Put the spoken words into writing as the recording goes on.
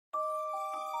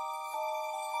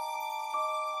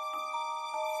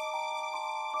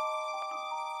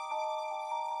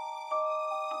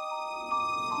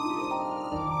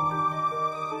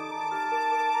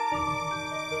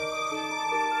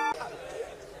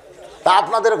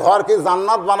আপনাদের ঘর কি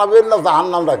জান্নাত বানাবেন না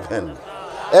জাহান্নাম রাখবেন?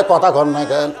 এ কথা কর না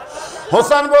কেন?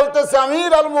 হোসেন বলতেছে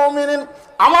আমির আল মুমিনিন,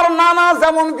 আমার নানা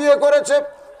যেমন বিয়ে করেছে,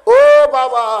 ও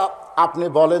বাবা আপনি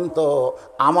বলেন তো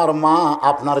আমার মা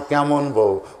আপনার কেমন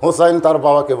বউ? হোসেন তার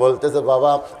বাবাকে বলতেছে,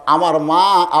 বাবা আমার মা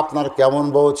আপনার কেমন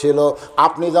বউ ছিল?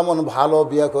 আপনি যেমন ভালো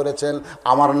বিয়ে করেছেন,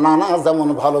 আমার নানা যেমন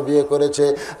ভালো বিয়ে করেছে,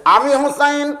 আমি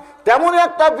হোসেন তেমন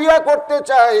একটা বিয়ে করতে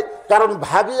চাই। কারণ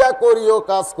ভাবিয়া করিও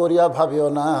কাজ করিয়া ভাবিও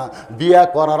না, বিয়া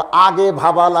করার আগে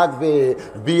ভাবা লাগবে,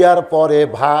 বিয়ার পরে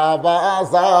ভাবা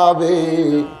যাবে।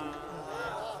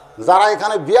 যারা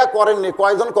এখানে বিয়া করেননি,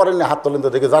 কয়জন করেননি হাত তোলেন তো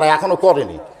দেখে, যারা এখনো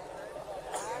করেনি।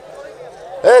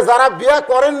 এই যারা বিয়া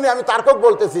করেননি, আমি তারকক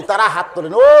বলতেছি, তারা হাত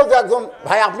তোলেন। ও যে একজন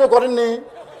ভাই আপনিও করেননি,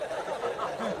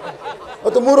 ও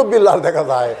তো মুরব্বী লাল দেখা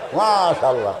যায়,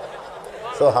 মাশাআল্লাহ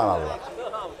সুবহানাল্লাহ।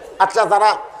 আচ্ছা যারা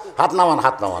হাত নামান,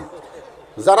 হাত নামান।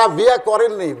 যারা বিয়ে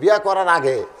করেননি, বিয়ে করার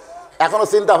আগে এখনো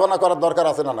চিন্তা ভাবনা করার দরকার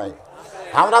আছে না নাই?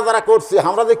 আমরা যারা করছি,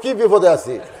 আমরা যে কি বিপদে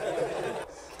আছি,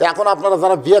 তো এখন আপনারা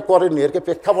যারা বিয়ে করেননি, এর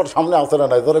প্রেক্ষাপট সামনে আছে না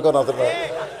নাই? জোরে করে আছে না?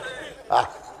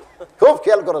 খুব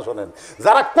খেয়াল করে শোনেন,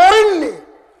 যারা করেননি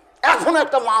এখন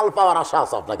একটা মাল পাওয়ার আশা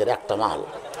আছে আপনাদের, একটা মাল।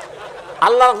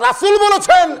 আল্লাহর রাসূল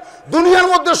বলেছেন দুনিয়ার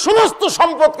মধ্যে সমস্ত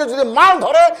সম্পদকে যদি মাল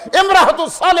ধরে,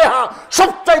 ইমরাহাতুস সালেহা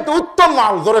সবচাইতে উত্তম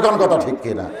মাল। জোরে কোন কথা ঠিক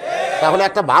কিনা? তাহলে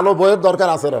একটা ভালো বইয়ের দরকার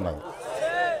আছে না নাই?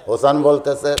 হোসেন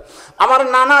বলতেছে আমার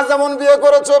নানা যেমন বিয়ে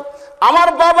করেছে, আমার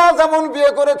বাবা যেমন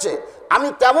বিয়ে করেছে, আমি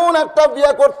তেমন একটা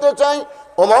বিয়ে করতে চাই।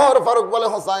 ওমর ফারুক বলে,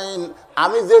 হোসেন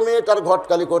আমি যে মেয়েটার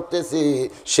ঘটকালি করতেছি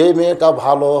সেই মেয়েটা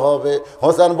ভালো হবে।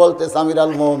 হোসেন বলতেছে আমির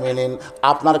আল মুমিনিন,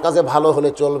 আপনার কাছে ভালো হলে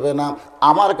চলবে না,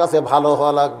 আমার কাছে ভালো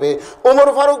হওয়া লাগবে। ওমর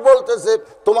ফারুক বলতেছে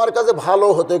তোমার কাছে ভালো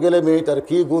হতে গেলে মেয়েটার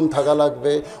কি গুণ থাকা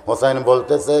লাগবে? হোসেন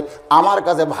বলতেছে আমার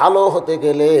কাছে ভালো হতে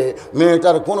গেলে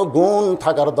মেয়েটার কোনো গুণ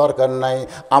থাকার দরকার নাই,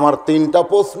 আমার তিনটা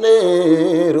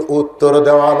প্রশ্নের উত্তর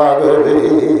দেওয়া লাগবে।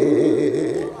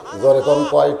 জোরে কোন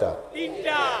কয়টা?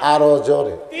 আরো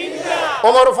জোরে।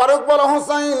 ওমর ফারুক বলে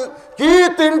হোসেন কি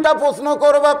তিনটা প্রশ্ন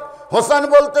করবা? হোসেন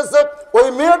বলতেছে ওই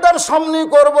মেয়েটার সামনে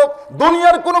করব,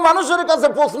 দুনিয়ার কোনো মানুষের কাছে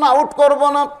প্রশ্ন আউট করব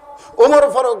না। ওমর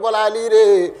ফারুক বলে আলী রে,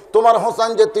 তোমার হোসেন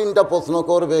যে তিনটা প্রশ্ন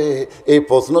করবে এই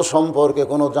প্রশ্ন সম্পর্কে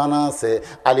কোনো জানা আছে?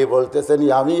 আলী বলতেছেন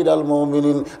আমির আল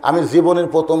মুমিনিন, আমি জীবনের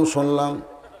প্রথম শুনলাম।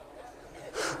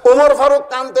 ওমর ফারুক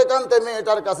কাঁদতে কাঁদতে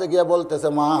মেয়েটার কাছে গিয়ে বলতেছে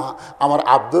মা আমার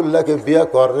আব্দুল্লাহকে বিয়ে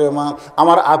কর রে মা,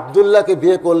 আমার আব্দুল্লাহকে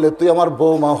বিয়ে করলে তুই আমার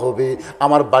বৌমা হবি,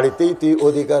 আমার বাড়িতেই তুই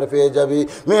অধিকার পেয়ে যাবি।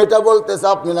 মেয়েটা বলতেছে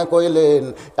আপনি না কইলেন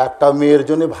একটা মেয়ের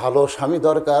জন্য ভালো স্বামী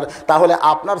দরকার, তাহলে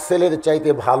আপনার ছেলের চাইতে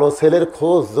ভালো ছেলের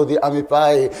খোঁজ যদি আমি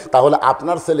পাই তাহলে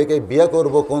আপনার ছেলেকে বিয়ে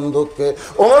করব কোন দুঃখে?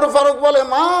 ওমর ফারুক বলে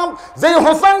মা যেই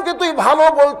হোসেনকে তুই ভালো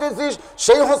বলতেছিস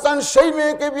সেই হোসেন সেই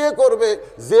মেয়েকে বিয়ে করবে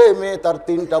যে মেয়ে তার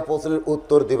তিনটা প্রশ্নের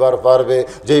উত্তর দিবার পারবে,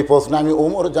 যেই প্রশ্ন আমি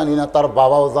ওমর জানি না, তার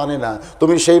বাবাও জানে না,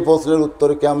 তুমি সেই প্রশ্নের উত্তর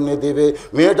কেমনে দিবে?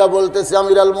 মেয়েটা বলতেছে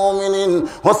আমির আল মুমিনিন,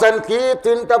 হোসেন কি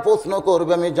তিনটা প্রশ্ন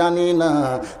করবে আমি জানি না,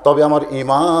 তবে আমার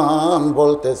ঈমান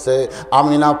বলতেছে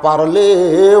আমি না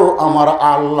পারলেও আমার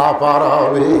আল্লাহ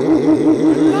পারাবে।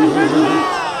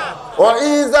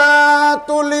 ওয়াইযা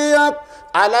তুলিয়াত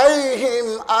আলাইহিম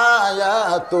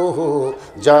আয়াতুহু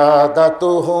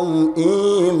জাদাতুহুম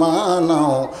ঈমানা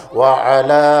ওয়া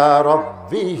আলা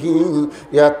রাব্বিহিম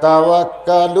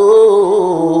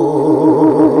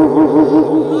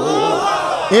ইয়াতাওয়াক্কালুন।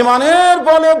 ঈমানের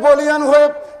বলে বলিয়ান হয়ে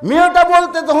মেয়েটা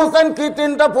বলতেছে হোসেন কি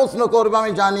তিনটা প্রশ্ন করবে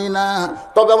আমি জানি না,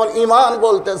 তবে আমার ঈমান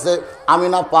বলতেছে আমি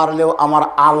না পারলেও আমার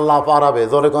আল্লাহ পারাবে।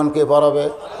 জোরে কোন কে পারাবে?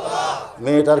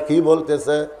 মেয়েটার কি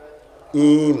বলতেছে?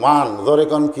 ঈমান। জোরে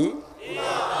কোন কি?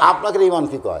 আপনাকে ঈমান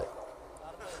কি কয়?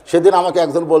 সেদিন আমাকে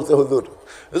একজন বলছে হুজুর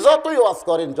যতই ওয়াজ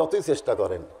করেন যতই চেষ্টা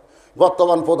করেন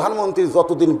বর্তমান প্রধানমন্ত্রী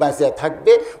যতদিন বেঁচে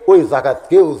থাকবে ওই জায়গা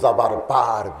কেউ যাবার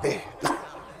পারবে না।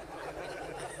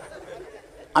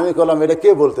 আমি বললাম এটা কে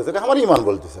বলতেছে? আমার ঈমান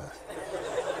বলতেছে।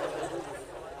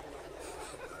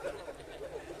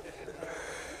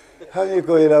 আমি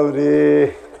কইলাম রে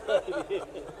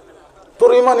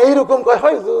তোর ঈমান এইরকম কয়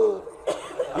হয় হুজুর?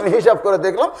 আমি হিসাব করে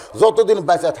দেখলাম যতদিন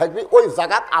বেঁচে থাকবি ওই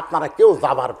জায়গা আপনারা কেউ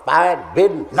যাবার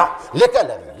পারবেন না।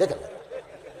 লেখালেন লেখালেন।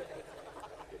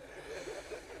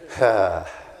 হ্যাঁ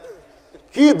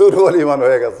কি দুর্বল ঈমান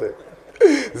হয়ে গেছে,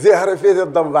 যে হারে পেঁয়াজের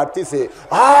দাম বাড়তিছে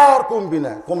আর কমবি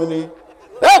না, কমেনি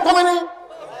কমেনি।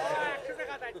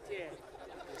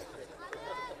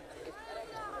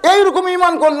 এইরকম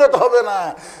ঈমান করলে তো হবে না,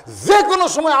 যে কোনো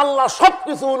সময় আল্লাহ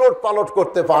সবকিছু উলট পালট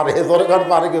করতে পারে। দরকার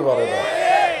পারে কি পারে না?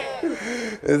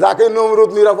 যাকে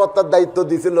নমরুদ নিরাপত্তার দায়িত্ব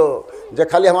দিছিল যে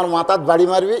খালি আমার মাথার বাড়ি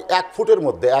মারবি 1 ফুটের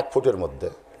মধ্যে, 1 ফুটের মধ্যে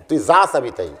তুই যা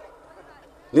চাবি তাই,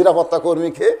 নিরাপত্তা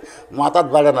কর্মীকে মাথার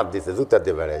বেড়ানার দিছে, জুতা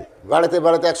দিয়ে বেড়াই, বেড়াতে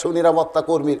বেড়াতে 100 নিরাপত্তা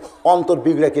কর্মীর অন্তর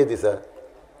বিগড়ে কে দিছে?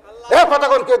 কথা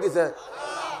কোন কে দিছে?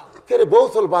 কে রে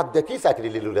বৌসল বাদ দে, কি চাকরি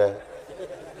লিলু রে?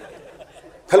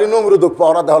 খালি নমরুদক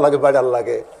পড়া দেওয়া লাগে, বেড়ার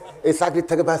লাগে, এই চাকরির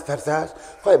থেকে ব্যস্ত চাস?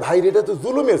 কয় ভাই রে, এটা তো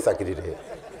জুলুমের চাকরি রে,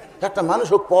 একটা মানুষ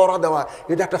হোক পড়া দেওয়া,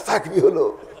 এটা একটা চাকরি হলো।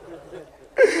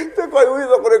 তো কয় ওই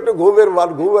যখন একটু ঘুমের মান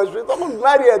ঘুম আসবে তখন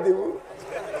মারিয়া দিব।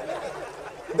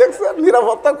 দেখছেন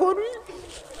নিরাপত্তা কর্মী।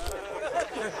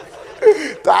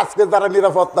 তো আজকে যারা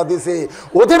নিরাপত্তা দিছে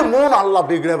ওদের মন আল্লাহ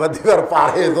বিগড়ে বা দিবার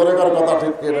পারে, ধরে করার কথা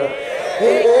ঠিক কিনা?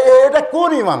 এটা কোন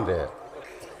ইমান রে?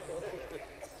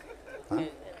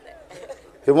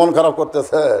 মন খারাপ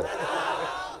করতেছে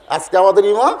আজকে আমাদের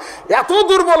ইমান এত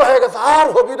দুর্বল হয়ে গেছে। আর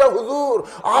হবি না হুজুর,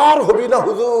 আর হবি না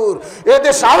হুজুর,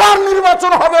 এদেশ আবার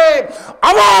নির্বাচন হবে,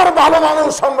 আবার ভালো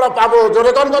মানুষ আমরা পাবো,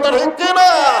 জোরে কোন কথা ঠিক কিনা?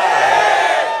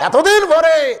 এতদিন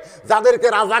পরে যাদেরকে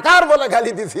রাজাকার বলে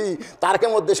গালি দিছি তারকে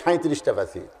মধ্যে 37টা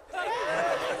পাচ্ছি,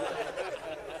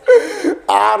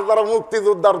 আর যারা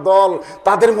মুক্তিযোদ্ধার দল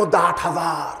তাদের মধ্যে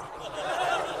 8000।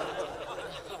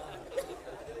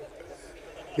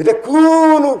 এটা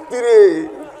কোন উক্তি রে?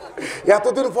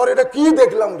 এতদিন পরে এটা কি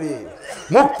দেখলাম রে?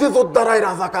 মুক্তিযোদ্ধারাই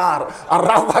রাজাকার আর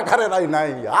রাজাকারেরাই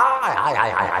নাই।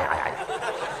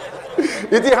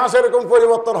 ইতিহাস এরকম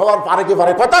পরিবর্তন হওয়ার পারে কি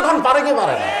পারে? কতক্ষণ পারে কি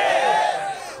পারে না?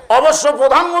 অবশ্য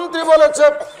প্রধানমন্ত্রী বলেছে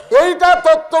এইটা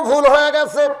তথ্য ভুল হয়ে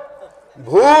গেছে।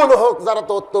 ভুল হোক, যারা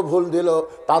তথ্য ভুল দিল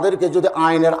তাদেরকে যদি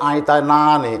আইনের আওতায় না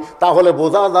আনে তাহলে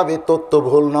বোঝা যাবে তথ্য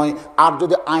ভুল নয়, আর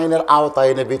যদি আইনের আওতায়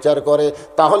এনে বিচার করে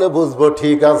তাহলে বুঝবো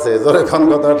ঠিক আছে। যখন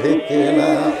কথা ঠিক কিনা?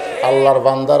 আল্লাহর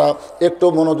বান্দারা একটু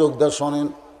মনোযোগ দিয়ে শোনেন।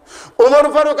 ওমর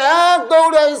ফারুক এক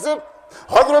দৌড়ে আইছে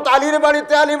হযরত আলীর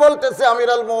বাড়িতে। আলী বলতেছে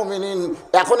আমিরুল মুমিনিন,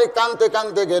 এখনই কাঁদতে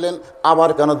কাঁদতে গেলেন, আবার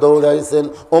কেন দৌড়াইছেন?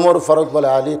 ওমর ফারুক বলে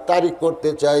আলী তারিখ করতে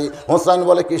চাই। হোসেন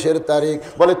বলে কিসের তারিখ?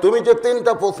 বলে তুমি যে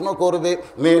 3টা প্রশ্ন করবে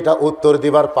মেয়েটা উত্তর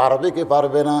দিবার পারবে কি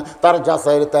পারবে না তার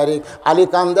যাচাইয়ের তারিখ। আলী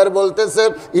কান্দার বলতেছে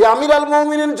ই আমিরুল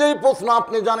মুমিনিন, যেই প্রশ্ন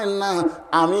আপনি জানেন না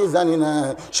আমি জানি না,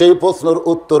 সেই প্রশ্নের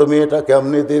উত্তর মেয়েটা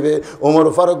কেমনে দেবে? ওমর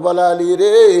ফারুক বলে আলী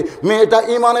রে, মেয়েটা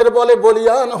ইমানের বলে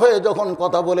বলিয়ান হয়ে যখন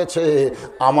কথা বলেছে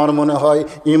আমার মনে হয়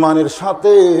ইমানের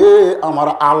সাথে আমার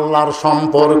আল্লাহর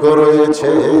সম্পর্ক রয়েছে।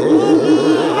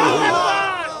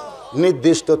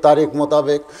 নির্দিষ্ট তারিখ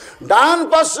মোতাবেক ডান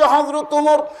পাশে হযরত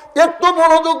ওমর। একটু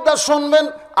মনোযোগ দিয়ে শুনবেন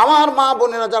আমার মা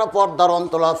বোনেরা যারা পর্দার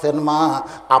অন্তর আছেন, মা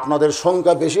আপনাদের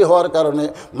সংখ্যা বেশি হওয়ার কারণে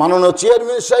মাননীয়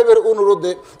চেয়ারম্যান সাহেবের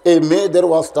অনুরোধে এই মেয়েদের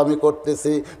ওয়াজটা আমি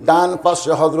করতেছি। ডান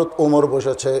পাশে হযরত ওমর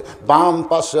বসেছে, বাম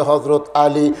পাশে হযরত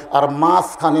আলী, আর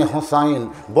মাঝখানে হোসাইন।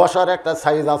 বসার একটা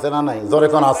সাইজ আছে না নাই? জোরে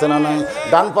কোন আছে না নাই?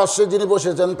 ডান পাশে যিনি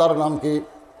বসেছেন তার নাম কি?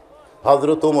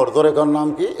 হযরত ওমর। জোরে কোন নাম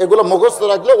কি? এগুলো মুখস্থ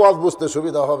রাখলে ওয়াজ বুঝতে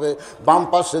সুবিধা হবে। বাম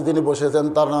পাশে যিনি বসেছেন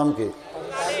তার নাম কি?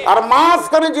 আর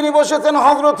মাঝখানে যিনি বসেছেন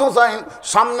হযরত হোসাইন।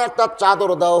 সামনে একটা চাদর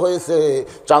দেওয়া হয়েছে,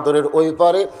 চাদরের ওই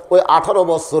পারে ওই 18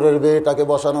 বছরের মেয়েটাকে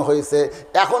বসানো হয়েছে।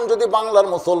 এখন যদি বাংলার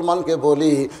মুসলমানকে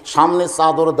বলি সামনে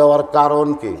চাদর দেওয়ার কারণ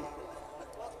কি?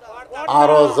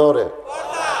 আরো জোরে,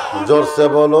 জোরসে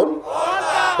বলুন।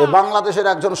 এই বাংলাদেশের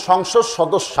একজন সংসদ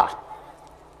সদস্য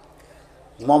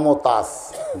মমতাজ,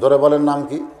 ধরে বলেন নাম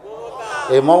কি?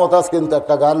 এই মমতাজ কিন্তু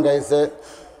একটা গান গাইছে,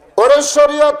 ওরে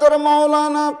শরীয়তের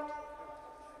মাওলানা,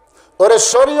 ওরে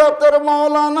শরীয়তের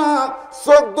মাওলানা,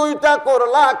 চোখ দুইটা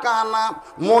করলা কানা,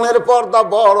 মনের পর্দা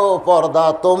বড় পর্দা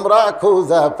তোমরা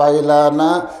খুঁজে পাইলা না,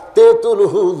 তেতুল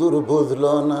হুজুর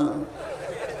বুঝলো না।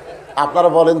 আপনারা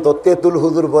বলেন তো তেতুল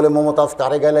হুজুর বলে মমতাজ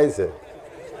কারে গাইলাইছে?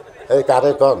 এই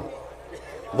কারে কন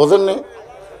বোঝেননি?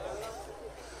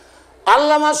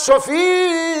 আল্লামা শফি,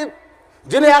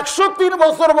 যিনি 103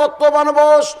 বছর বর্তমান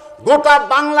বয়স, গোটা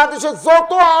বাংলাদেশে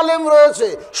যত আলেম রয়েছে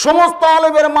সমস্ত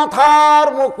আলেমের মাথার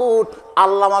মুকুট।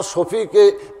 আল্লামা শফিকে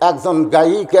একজন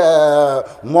গায়িকা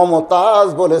মমতাজ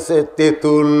বলেছে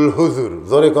তেতুল হুজুর।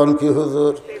 জোরে কোন কি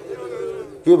হুজুর?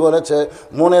 কি বলেছে?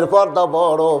 মনের পর্দা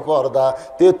বড় পর্দা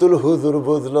তেতুল হুজুর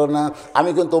বুঝলো না।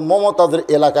 আমি কিন্তু মমতাজের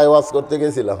এলাকায় ওয়াজ করতে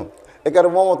গেছিলাম। এখানে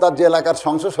মমতাজ যে এলাকার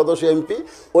সংসদ সদস্য এমপি,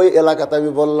 ওই এলাকাতে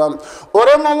আমি বললাম,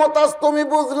 ওরে মমতাজ তুমি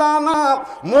বুঝলা না,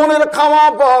 মনের খাওয়া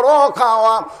বড়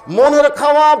খাওয়া, মনের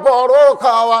খাওয়া বড়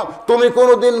খাওয়া, তুমি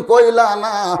কোনোদিন কইলা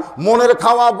না মনের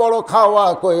খাওয়া বড় খাওয়া,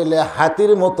 কইলে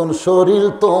হাতির মতন শরীর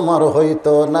তোমার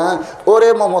হইতো না। ওরে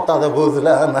মমতাজ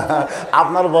বুঝলা না।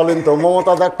 আপনার বলেন তো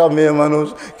মমতাজ একটা মেয়ে মানুষ,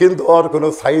 কিন্তু ওর কোনো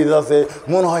সাইজ আছে?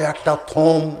 মনে হয় একটা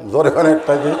থম, জোরে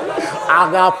একটা কি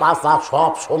আগা পাছা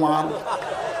সব সমান।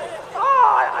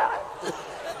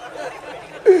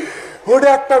 ওটা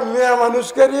একটা মেয়ে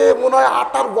মানুষকে রে মনে হয়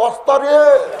আটার বস্তা রে।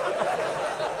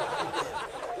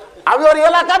 আমি ওর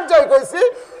এলাকার যাই কইছি,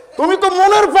 তুমি তো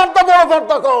মনের পর্দা বড়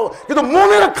পর্দা কও, কিন্তু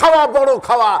মনের খাওয়া বড়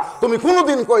খাওয়া তুমি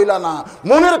কোনোদিন কইলা না।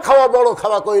 মনের খাওয়া বড়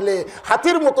খাওয়া কইলে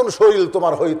হাতির মতন শরীর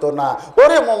তোমার হইতো না।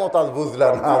 ওরে মমতাজ বুঝলা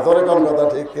না, তোরে কোন কথা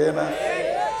ঠিক না?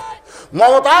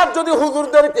 মমতাজ যদি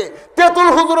হুজুরদেরকে তেঁতুল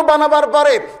হুজুর বানাবার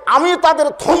পারে, আমি তাদের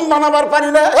থম বানাবার পারি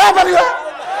না। পারি না,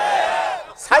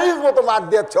 সাইজ মতো মার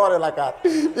দিয়েছে ওর এলাকার।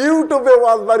 ইউটিউবে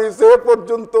ওয়াজ বাড়িছে এ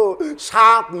পর্যন্ত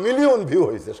 7 মিলিয়ন ভিউ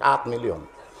হয়েছে, 7 মিলিয়ন।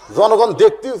 জনগণ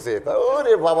দেখতেছে,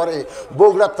 ওরে বাবারে,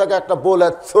 বগুড়ার থেকে একটা বোল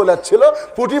ছিল,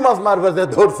 পুঁটি মাছ মারবে যে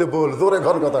ধরছে বোল। জোরে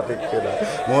ঘর কথা ঠিক না?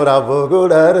 মোরা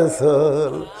বগুড়ার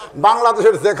সোল।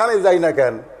 বাংলাদেশের যেখানে যাই না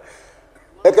কেন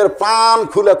একের প্রাণ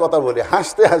খুলে কথা বলি,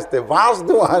 হাসতে হাসতে বাঁশ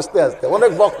দেবো, হাসতে হাসতে।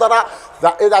 অনেক বক্তারা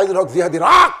এই আইজুল হক জিহাদি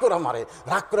রাগ করে মারে,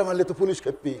 রাগ করে মারলে তো পুলিশ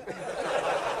খেপি।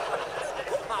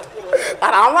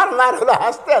 আর আমার মার হলো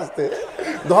হাসতে হাসতে,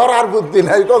 ধরার বুদ্ধি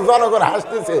নাই, জনগণ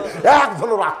হাসতেছে,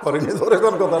 একজনও রাগ করেনি। ধরে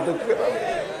কোন কথা ঠিক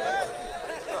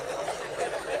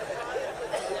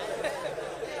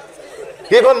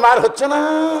কি কোন মার হচ্ছে না?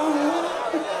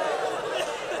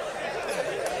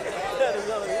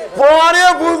 পরে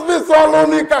বুঝবি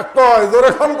চলনি কাকয়। ধরে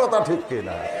কোন কথা ঠিক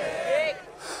কিনা?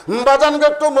 বাজানকে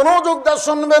একটু মনোযোগ দিয়ে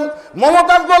শুনবেন।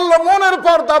 মমতাজ বলল মনের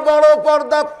পর্দা বড়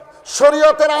পর্দা,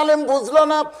 শরীয়তের আলেম বুঝলো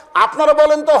না। আপনারা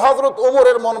বলেন তো, হযরত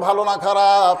ওমরের মন ভালো না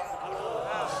খারাপ?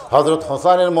 হযরত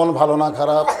হোসেনের মন ভালো না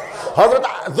খারাপ?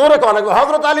 জোরে কথা লাগবে,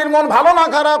 হযরত আলীর মন ভালো না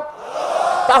খারাপ?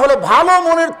 তাহলে ভালো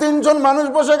মনের 3 জন মানুষ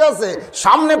বসে গেছে,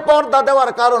 সামনে পর্দা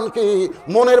দেওয়ার কারণ কি?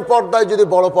 মনের পর্দায় যদি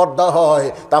বড় পর্দা হয়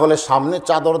তাহলে সামনে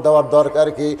চাদর দেওয়ার দরকার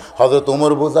কি? হযরত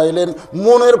ওমর বুঝাইলেন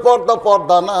মনের পর্দা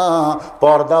পর্দা না,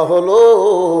 পর্দা হলো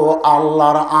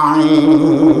আল্লাহর আইন।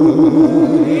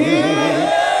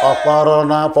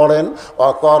 অকরনা পড়েন,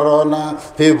 অকরনা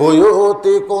ফি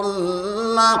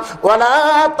বুয়ুতিকুন্না ওয়ালা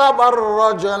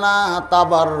তাবাররাজনা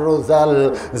তাবাররুজাল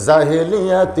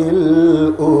জাহিলিয়াতিল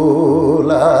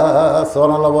উলা।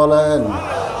 সুবহানাল্লাহ বলেন।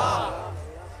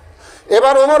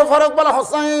 এবার ওমর ফারুক বলে,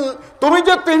 হোসেন তুমি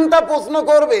যে 3টা প্রশ্ন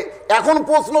করবে, এখন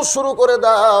প্রশ্ন শুরু করে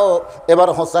দাও। এবার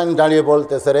হোসেন দাঁড়িয়ে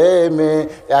বলতেছে, রে মেয়ে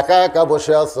একা একা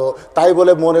বসে আছো, তাই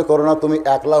বলে মনে করো না তুমি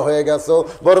একলা হয়ে গেছো,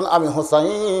 বরং আমি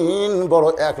হোসেন বড়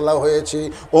একলা হয়েছি।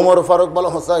 ওমর ফারুক বলে,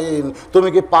 হোসেন তুমি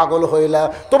কি পাগল হইলা?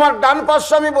 তোমার ডান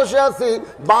পাশে আমি বসে আছি,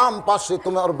 বাম পাশে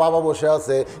তোমার বাবা বসে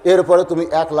আছে, এরপরে তুমি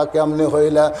একলা কেমনে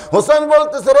হইলা? হোসেন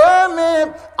বলতেছে, রে মেয়ে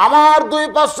আমার 2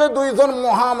 পাশে 2 জন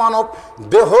মহামানব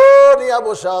দেহ নিয়ে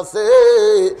বসে আছে,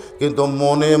 কিন্তু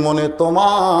মনে মনে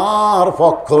তোমার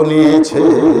পক্ষ নিয়েছে।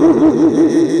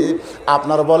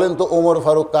 আপনারা বলেন তো ওমর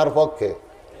ফারুক কার পক্ষে?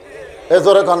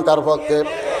 এজরে খান কার পক্ষে?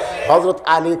 হযরত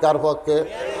আলী কার পক্ষে?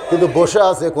 কিন্তু বসে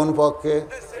আছে কোন পক্ষে?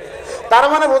 তার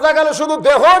মানে বোঝা গেল শুধু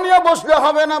দেহ নিয়ে বসলে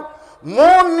হবে না,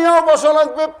 মন নিয়েও বসা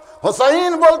লাগবে।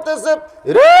 হোসেন বলতেছে,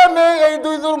 রে মেয়ে এই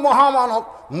 2 জন মহামানব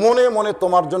মনে মনে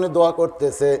তোমার জন্য দোয়া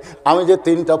করতেছে। আমি যে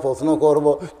 3টা প্রশ্ন করব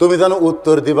তুমি যেন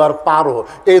উত্তর দিবার পারো,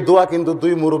 এই দোয়া কিন্তু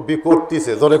 2 মুরব্বী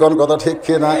করতেছে। জোরে কোন কথা ঠিক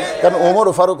কিনা? কারণ ওমর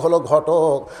ফারুক হলো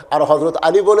ঘটক, আর হযরত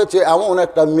আলী বলেছে এমন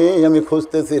একটা মেয়ে আমি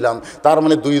খুঁজতেছিলাম। তার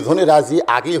মানে 2 জনই রাজি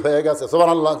আগেই হয়ে গেছে।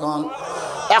 সুবহানাল্লাহ খান।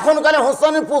 এখন কালে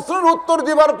হোসেনের প্রশ্নের উত্তর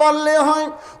দিবার পারলে হয়।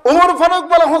 ওমর ফারুক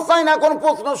বলে, হোসেন এখন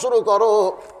প্রশ্ন শুরু করো।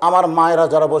 আমার মায়েরা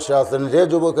যারা বসে আছেন, যে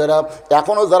যুবকেরা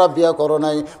এখনো যারা বিয়ে করো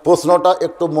নাই, প্রশ্নটা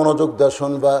একটু মনোযোগ দিয়ে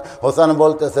শুনবা। হোসেন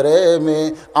বলতেছে, রে মেয়ে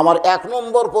আমার 1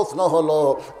 নম্বর প্রশ্ন হলো,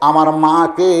 আমার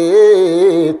মাকে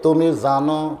তুমি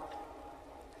জানো?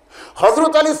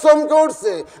 হযরত আলী চমকে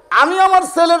উঠছে, আমি আমার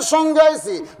ছেলের সঙ্গে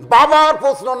আইছি, বাবার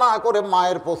প্রশ্ন না করে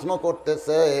মায়ের প্রশ্ন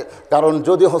করতেছে। কারণ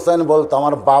যদি হোসেন বলতো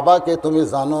আমার বাবাকে তুমি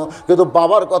জানো, কিন্তু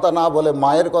বাবার কথা না বলে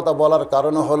মায়ের কথা বলার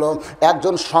কারণ হলো,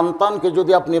 একজন সন্তানকে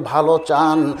যদি আপনি ভালো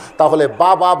চান তাহলে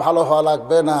বাবা ভালো হওয়া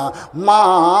লাগবে না, মা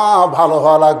ভালো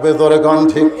হওয়া লাগবে। জোরে কোন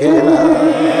ঠিক কিনা?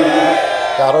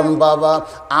 কারণ বাবা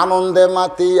আনন্দে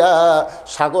মাতিয়া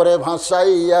সাগরে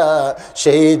ভাসাইয়া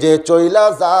সেই যে চইলা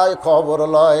যায় খবর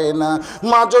লয় না।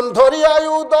 মাজন ধরিয়াই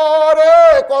উদরে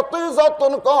কতই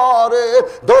যতন করে,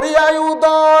 ধরিয়াই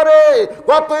উদরে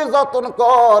কতই যতন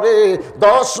করে,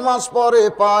 10 মাস পরে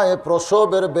পায়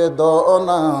প্রসবের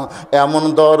বেদনা, এমন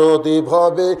দরদি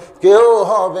ভবে কেউ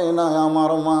হবে না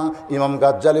আমার মা। ইমাম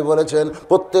গাজ্জালি বলেছেন,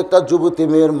 প্রত্যেকটা যুবতী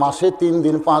মেয়ের মাসে 3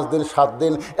 দিন 5 দিন 7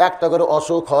 দিন একটা করে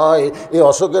অসুখ হয়। এই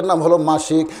অসুখের নাম হলো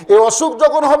মাসিক। এই অসুখ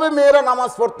যখন হবে মেয়েরা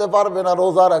নামাজ পড়তে পারবে না,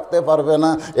 রোজা রাখতে পারবে না,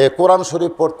 কোরআন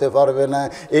শরীফ পড়তে পারবে না।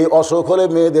 এই অসুখ হলে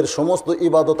মেয়েদের সমস্ত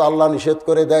ইবাদত আল্লাহ নিষেধ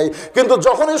করে দেয়। কিন্তু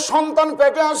যখন এই সন্তান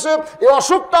পেটে আসে এই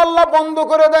অসুখটা আল্লাহ বন্ধ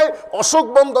করে দেয়। অসুখ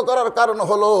বন্ধ করার কারণ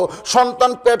হলো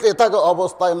সন্তান পেটে থাকা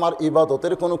অবস্থায় মার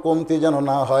ইবাদতের কোনো কমতি যেন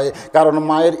না হয়। কারণ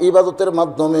মায়ের ইবাদতের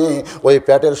মাধ্যমে ওই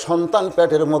পেটের সন্তান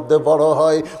পেটের মধ্যে বড়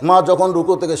হয়। মা যখন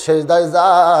রুকু থেকে সেজদায়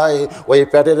যায় ওই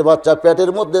পেটের বাচ্চা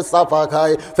পেটের মধ্যে চাপা খায়।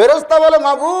 দেখায়। ফেরেশতা বলে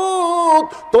মাবুদ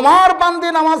তোমার বান্দি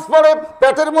নামাজ পড়ে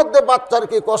পেটের মধ্যে বাচ্চার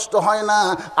কি কষ্ট হয় না?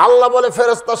 আল্লাহ বলে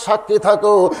ফেরেশতা সাক্ষী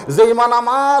থাকো, যেই মা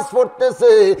নামাজ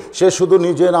পড়তেছে সে শুধু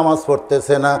নিজে নামাজ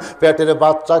পড়তেছে না, পেটের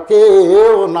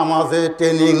বাচ্চাকেও নামাজে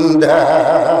ট্রেনিং দেয়।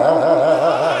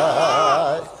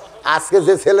 আজকে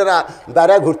যে ছেলেরা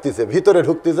দাঁড়ায় ঘুরতেছে ভিতরে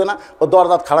ঢুকতেছে না, ও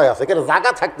দরজাত খাড়াই আছে, কেন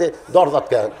জায়গা থাকতে দরজাত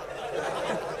কে?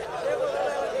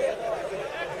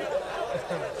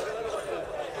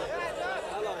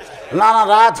 না না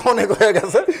রাত অনেক হয়ে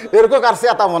গেছে, এরকম আর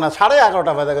চেতামো না,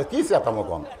 11:30 বাজে গেছে, কি চেতামো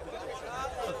কম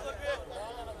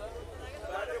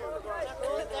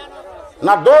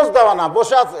না, দোষ দেওয়া না,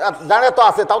 বসে দাঁড়িয়ে তো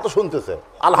আছে, তাও তো শুনতেছে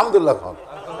আলহামদুলিল্লাহ,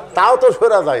 তাও তো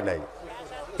সরা যায় নাই।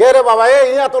 কে রে বাবা এই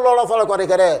এত লড়াচড়া করে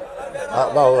কে রে?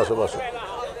 বাবা বসে বসে।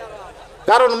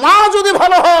 কারণ মা যদি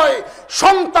ভালো হয়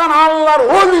সন্তান আল্লাহর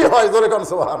ওলি হয়, জোরে কোন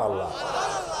সুবহানাল্লাহ।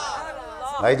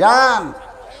 ভাইজান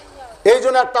এই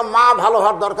জন্য একটা মা ভালো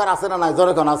হওয়ার দরকার আছে না নাই?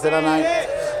 জোরে কোন আছে না নাই?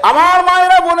 আমার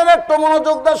মায়েরা বোনের একটু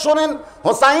মনোযোগ দিয়ে শোনেন।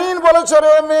 হোসাইন বলেছে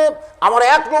রে মেয়ে, আমার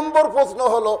 1 নম্বর প্রশ্ন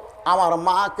হলো আমার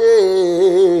মাকে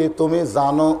তুমি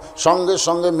জানো? সঙ্গে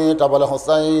সঙ্গে মেয়েটা বলে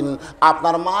হোসাইন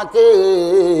আপনার মাকে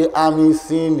আমি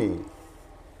চিনি।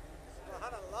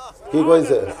 কি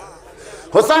কইছে?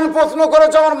 হোসেন প্রশ্ন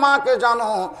করেছে আমার মাকে জানো?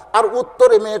 আর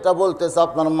উত্তরে মেয়েটা বলতেছে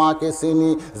আপনার মাকে চিনি।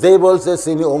 যেই বলছে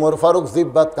চিনি, ওমর ফারুক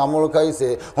জিব্বাত কামড় খাইছে।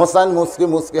 হোসেন মুসকি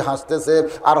মুসকি হাসতেছে,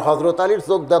 আর হযরত আলীর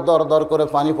চোখ দিয়ে দর দর করে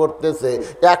পানি পড়তেছে।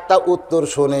 একটা উত্তর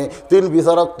শুনে 3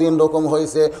 বিচারক 3 রকম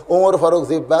হয়েছে। ওমর ফারুক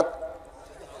জিব্বাত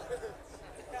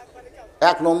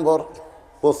 1 নম্বর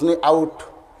প্রশ্ন আউট।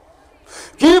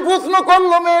 কি প্রশ্ন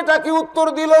করলো মেয়েটা, কি উত্তর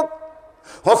দিল?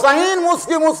 হোসাইন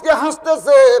মুসকি মুসকি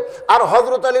হাসতেছে, আর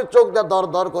হযরত আলীর চোখ দিয়ে দর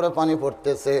দর করে পানি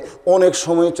পড়তেছে। অনেক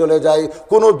সময় চলে যায়,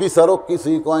 কোনো বিচারক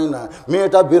কিছুই কয় না।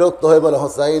 মেয়েটা বিরক্ত হয়ে বলে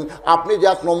হোসাইন আপনি যে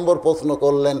 1 নম্বর প্রশ্ন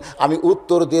করলেন আমি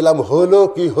উত্তর দিলাম, হলো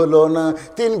কি হলো না?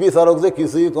 3 বিচারক যে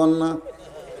কিছুই কন না।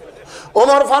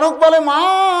 ওমর ফারুক বলে মা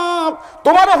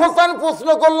তোমার হোসেন প্রশ্ন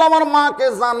করলো আমার মাকে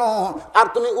জানো, আর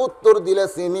তুমি উত্তর দিলে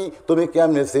চিনি। তুমি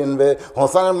কেমনে চিনবে?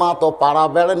 হোসেনের মা তো পাড়া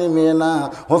বেড়ানি মেয়ে না।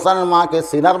 হোসেনের মাকে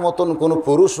চিনার মতন কোনো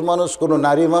পুরুষ মানুষ, কোনো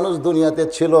নারী মানুষ দুনিয়াতে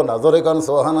ছিল না। জোরে কান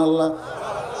সুবহানাল্লাহ।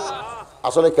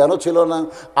 আসলে কেন ছিল না?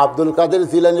 আব্দুল কাদের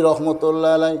জিলানী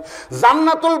রহমতুল্লাহ আলাইহি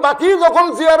জান্নাতুল বাকি যখন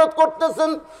জিয়ারত করতেছেন,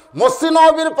 মসজিদ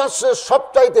নববীর পাশে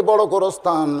সবচাইতে বড়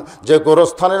গোরস্থান, যে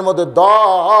গোরস্থানের মধ্যে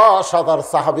 10,000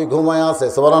 সাহাবী ঘুমায় আছে।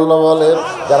 সুবহানাল্লাহ বলেন।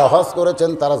 যারা হজ করেছেন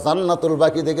তারা জান্নাতুল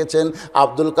বাকি দেখেছেন।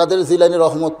 আব্দুল কাদের জিলানী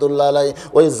রহমতুল্লাহ আলাইহি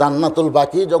ওই জান্নাতুল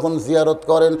বাকি যখন জিয়ারত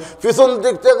করেন, পিছন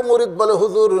দিক থেকে মুরিদ বলে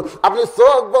হুজুর আপনি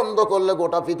চোখ বন্ধ করলে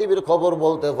গোটা পৃথিবীর খবর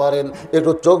বলতে পারেন,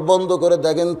 একটু চোখ বন্ধ করে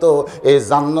দেখেন তো এই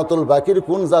জান্নাতুল বাকি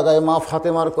কোন জায়গায় মা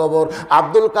ফাতেমার কবর?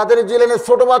 আব্দুল কাদের জিলানী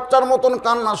ছোট বাচ্চার মতন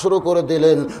কান্না শুরু করে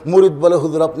দিলেন। মুরিদ বলে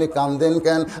হুজুর আপনি কাঁদেন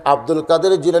কেন? আব্দুল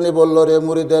কাদের জিলানী বলল রে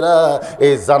মুরিদেরা,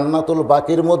 এই জান্নাতুল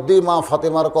বাকির মধ্যেই মা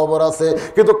ফাতেমার কবর আছে,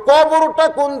 কিন্তু কবরটা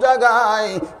কোন জায়গায়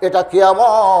এটা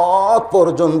কিয়ামত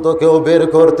পর্যন্ত কেউ বের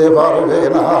করতে পারবে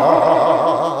না।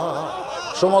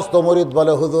 সমস্ত মুরিদ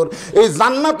বলে হুজুর এই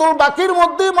জান্নাতুল বাকির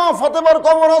মধ্যে মা ফাতেমার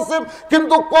কবর আছে,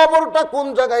 কিন্তু কবরটা কোন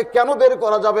জায়গায় কেন বের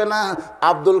করা যাবে না?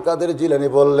 আব্দুল কাদের জিলানী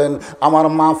বললেন আমার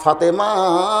মা ফাতেমা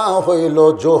হইল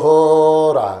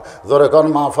জোহরা। জোরে কোন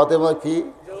মা ফাতেমা কি?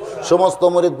 সমস্ত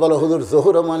মুরিদ বলে হুজুর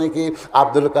জোহরা মানে কি?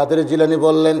 আব্দুল কাদের জিলানী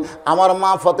বললেন আমার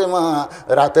মা ফাতেমা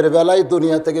রাতের বেলায়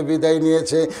দুনিয়া থেকে বিদায়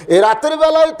নিয়েছে। এই রাতের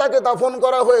বেলায় তাকে দাফন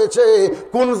করা হয়েছে।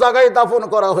 কোন জায়গায় দাফন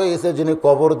করা হয়েছে? যিনি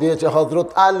কবর দিয়েছে হযরত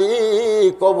আলী।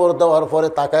 কবর দেওয়ার পরে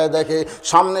তাকায় দেখে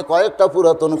সামনে কয়েকটা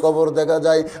পুরাতন কবর দেখা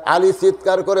যায়। আলী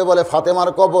চিৎকার করে বলে ফাতেমার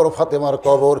কবর, ফাতেমার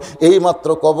কবর। এই মাত্র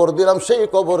কবর দিলাম, সেই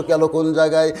কবর গেল কোন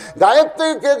জায়গায়? গায়েব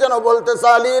থেকে যেন বলতেছে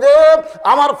আলী রে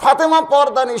আমার ফাতেমা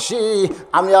পর্দানিশী,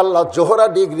 আমি আল্লাহ জোহরা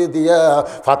ডিগ্রি দিয়া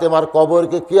ফাতেমার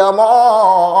কবরকে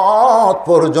কিয়ামত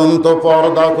পর্যন্ত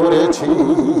পর্দা করেছি।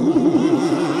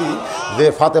 যে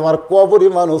ফাতেমার কবরই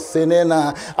মানুষ চেনে না,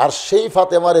 আর সেই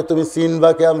ফাতেমারে তুমি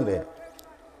চিনবা কেমনে?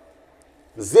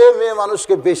 যে মেয়ে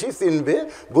মানুষকে বেশি চিনবে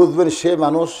বুঝবেন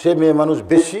সে মেয়ে মানুষ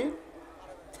বেশি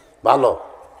ভালো।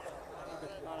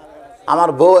 আমার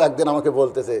বউ একদিন আমাকে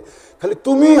বলতেছে খালি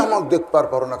তুমি আমাকে দেখতে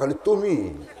পারো না, খালি তুমি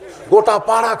গোটা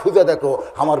পাড়া খুঁজে দেখো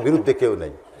আমার বিরুদ্ধে কেউ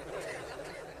নেই।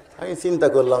 আমি চিন্তা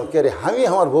করলাম কে রে, আমি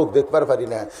আমার বউ দেখতে পারি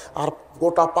না আর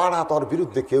গোটা পাড়া তোর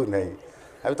বিরুদ্ধে কেউ নেই।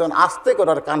 আমি তখন আস্তে করে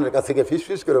আর কানের কাছে গিয়ে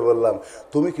ফিস করে বললাম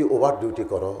তুমি কি ওভার ডিউটি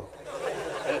করো?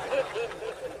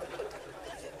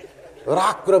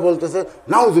 রাগ করে বলতেছে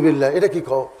নাউজুবিল্লাহ, এটা কি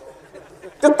কও?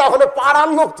 তাহলে পাড়ার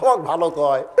লোক তোমাকে ভালো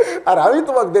কয় আর আমি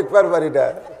তোমাকে দেখতে পারি না।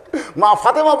 মা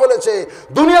ফাতেমা বলেছে,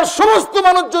 দুনিয়ার সমস্ত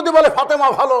মানুষ যদি বলে ফাতেমা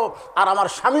ভালো আর আমার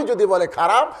স্বামী যদি বলে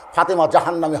খারাপ, ফাতেমা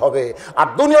জাহান্নামে হবে। আর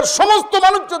দুনিয়ার সমস্ত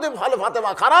মানুষ যদি ভালো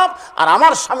ফাতেমা খারাপ আর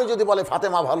আমার স্বামী যদি বলে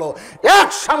ফাতেমা ভালো, এক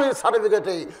স্বামীর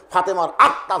সার্টিফিকেটে ফাতেমার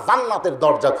 8টা জান্নাতের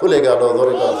দরজা খুলে গেল।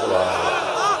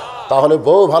 তাহলে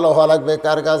বউ ভালো হওয়া লাগবে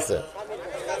কার কাছে?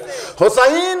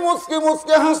 হোসাইন মুস্কি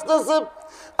মুস্কি হাসতেছে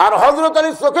আর হযরত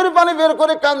আলী চোখের পানি বের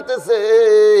করে কাঁদতেছে।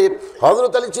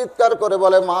 হযরত আলী চিৎকার করে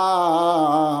বলে, মা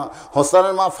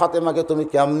হোসেনের মা ফাতেমাকে তুমি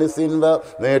কেমনে চিনবা?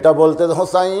 মেয়েটা বলতে,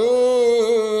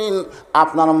 হোসাইন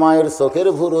আপনার মায়ের চোখের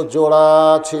ভুরু জোড়া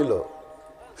ছিল।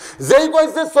 যেই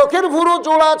কইছে চোখের ভুরু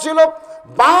জোড়া ছিল,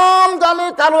 বাম গালে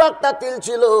কালো একটা তিল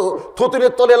ছিল,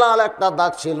 থুতুরের তলে লাল একটা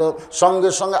দাগ ছিল। সঙ্গে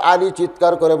সঙ্গে আলী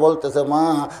চিৎকার করে বলতেছে, মা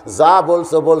যা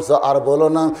বলছো বলছো, আর বলো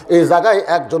না। এই জায়গায়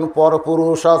একজন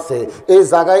পরপুরুষ আছে, এই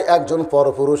জায়গায় একজন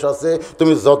পরপুরুষ আছে।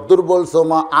 তুমি যদ্দূর বলছো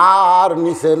মা, আর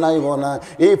নিচে নাইব না,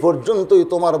 এই পর্যন্তই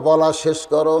তোমার বলা শেষ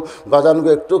করো। বাজানগো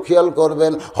একটু খেয়াল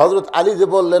করবেন, হযরত আলী যে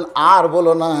বললেন আর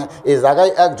বলো না, এই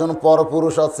জায়গায় একজন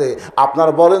পরপুরুষ আছে, আপনার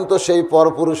বলেন তো সেই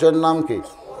পরপুরুষের নাম কি?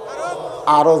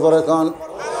 আরো জোরে কন।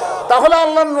 তাহলে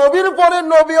আল্লাহ নবীর পরে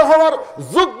নবী হওয়ার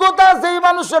যোগ্যতা যেই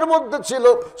মানুষের মধ্যে ছিল,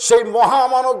 সেই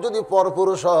মহামানব যদি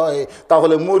পরপুরুষ হয়,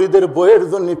 তাহলে মুরিদের বইয়ের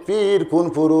জন্য পীর কোন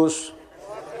পুরুষ?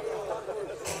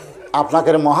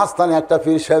 আপনাদের মহাস্থানে একটা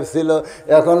পীর সাহেব ছিল,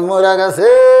 এখন মরে গেছে।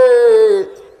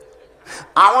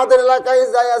 আমাদের এলাকায়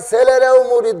যায় ছেলেরাও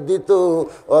মুরিদ দিত,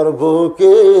 ওর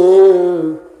বউকে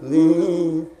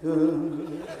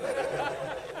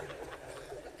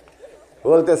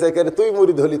বলতেছে, তুই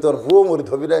মুরিদ হলি, তোর বউ মুরিদ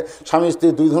হবি রে, স্বামী স্ত্রী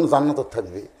দুইজন জান্নাত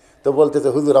থাকবি। তো বলতেছে,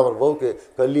 হুজুর আমার বউকে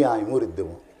লিয়ে আয় মুরিদ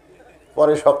দেবো।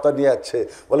 পরের সপ্তাহ নিয়ে যাচ্ছে,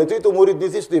 বলে তুই তো মুরিদ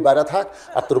দিছিস, তুই বাইরে থাক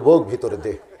আর তোর বউ ভিতরে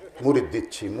দে, মুরিদ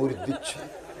দিচ্ছি মুরিদ দিচ্ছি।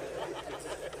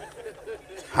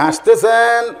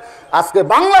 হাসতেছেন। আজকে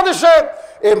বাংলাদেশে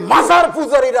এই মাজার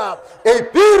পূজারীরা, এই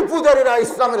পীর পূজারীরা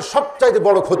ইসলামের সবচাইতে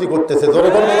বড় ক্ষতি করতেছে।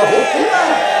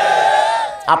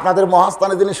 আপনাদের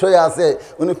মহাস্থানে যিনি শুয়ে আছে,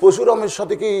 উনি পশুরামের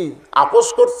সাথে কি আপোষ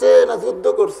করছে না যুদ্ধ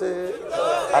করছে?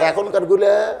 আর এখনকার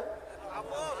গুলা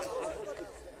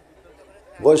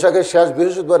বৈশাখের শেষ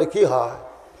বৃহস্পতিবারে কি হয়?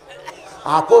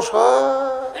 আপোষ হয়।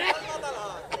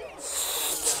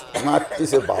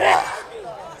 মারতিছে বাবা।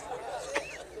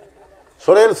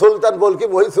 শোনেন, সুলতান বলকি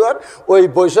বইছুয়ার ওই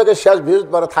বৈশাখের শেষ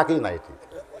বৃহস্পতিবারে থাকি নাই,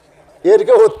 এর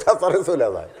কেউ অত্যাচারে চলে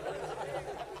যায়।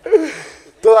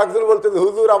 তো একজন বলতে,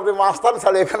 হুজুর আপনি মাস্তান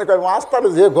ছাড়ে এখানে কয়, মাস্তানে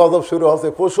যে গজব শুরু হচ্ছে,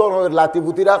 পশু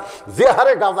লাতিপুতিরা যে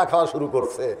হারে গাঁজা খাওয়া শুরু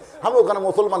করছে, আমি ওখানে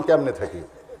মুসলমান কেমনে থাকি?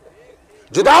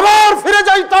 যদি আবার ফিরে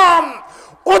যাইতাম,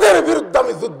 ওদের বিরুদ্ধে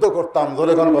আমি যুদ্ধ করতাম।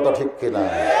 ধরে কোন কথা ঠিক কিনা?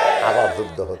 আবার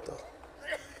যুদ্ধ হতো।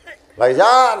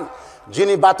 ভাইজান,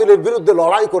 যিনি বাতিলের বিরুদ্ধে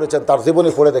লড়াই করেছেন, তার জীবনে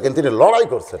পড়ে দেখেন তিনি লড়াই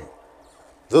করছেন,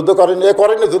 যুদ্ধ করেননি। এ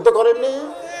করেননি, যুদ্ধ করেননি।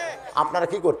 আপনারা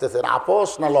কি করতেছেন, আপোষ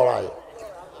না লড়াই?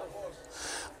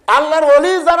 আল্লাহর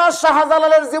ওলি যারা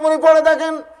শাহজালালের জীবনী পড়ে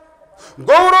দেখেন,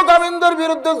 গৌর গোবিন্দর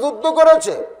বিরুদ্ধে যুদ্ধ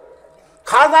করেছে।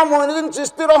 খাজা মঈনুদ্দিন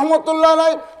চিশতি রহমতুল্লাহ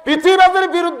আলাইহি পৃথিবীর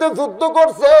বিরুদ্ধে যুদ্ধ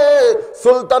করছে।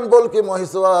 সুলতান বলকি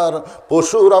মহিষওয়ার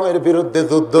পশুরামের বিরুদ্ধে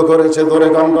যুদ্ধ করেছে। ধরে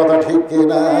কোন কথা ঠিক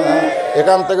কিনা?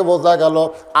 এখান থেকে বোঝা গেল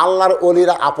আল্লাহর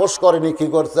ওলিরা আপোষ করেনি। কি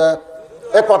করছে?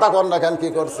 এ কথা কন না কেন, কি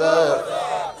করছে?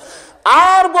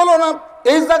 আর বলো না,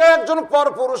 এই জায়গায় একজন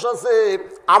পরপুরুষ আছে।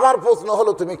 আমার প্রশ্ন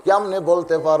হলো, তুমি কেমনে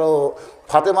বলতে পারো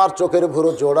ফাতেমার চোখের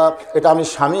ভুরু জোড়া? এটা আমি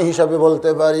স্বামী হিসাবে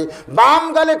বলতে পারি। বাম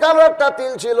গালে কালো একটা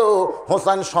তিল ছিল,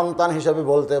 হোসেন সন্তান হিসাবে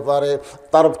বলতে পারে।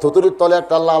 তার থুতুরির তলে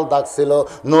একটা লাল দাগ ছিল,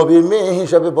 নবী মেয়ে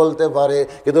হিসাবে বলতে পারে।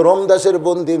 কিন্তু রমদাসের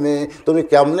বন্দি মেয়ে, তুমি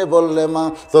কেমনে বললে মা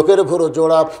চোখের ভুরু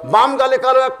জোড়া? বাম গালে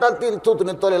কালো একটা তিল,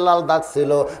 থুতুরির তলে লাল দাগ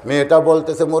ছিল। মেয়েটা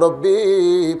বলতেছে, মুরব্বী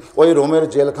ওই রোমের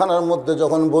জেলখানার মধ্যে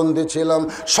যখন বন্দি ছিলাম,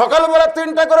 সকালবেলা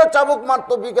 3টা করে চাবুক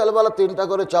মারতো, বিকালবেলা 3টা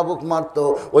করে চাবুক মারতো।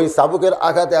 ওই চাবুকের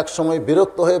আঘাতে এক সময়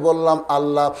বিরক্ত হয়ে বললাম,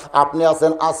 আল্লাহ আপনি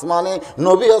আছেন আসমানে,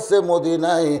 নবী আছে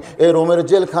মদিনায়, এই রোমের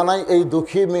জেলখানায় এই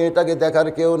দুঃখী মেয়েটাকে দেখার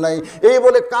কেউ নাই। এই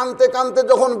বলে কাঁদতে কাঁদতে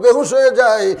যখন বেহুশ হয়ে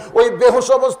যায়, ওই বেহুশ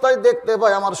অবস্থায় দেখতে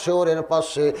পাই আমার শেওরের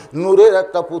পাশে নূরের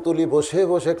একটা পুতুলি বসে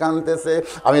বসে কাঁদতেছে।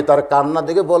 আমি তার কান্না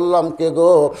দেখে বললাম, কে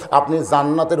গো, আপনি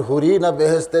জান্নাতের হুরি না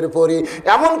বেহেশতের পরী?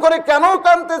 এমন করে কেন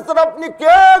কাঁদতেছেন আপনি,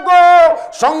 কে গো?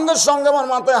 সঙ্গে সঙ্গে আমার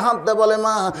মাথায় হাত দিয়ে বলে,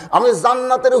 মা আমি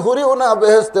জান্নাতের হুরিও না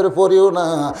বেহেশতের পরীও না,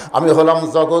 আমি হলাম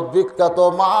জগৎ বিখ্যাত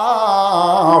মা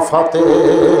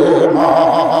ফাতেমা।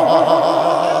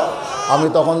 আমি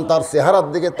তখন তার চেহারার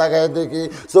দিকে তাকায় দেখি,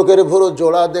 চোখের ভুরু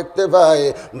জোড়া দেখতে পাই,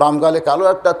 বাম গালে কালো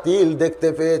একটা তিল দেখতে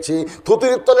পেয়েছি,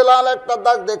 থুতুরির তলে লাল একটা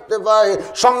দাগ দেখতে পাই।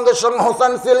 সঙ্গে সঙ্গে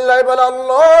হোসেন চিল্লাই বলে,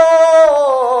 আল্লাহ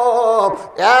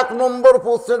এক নম্বর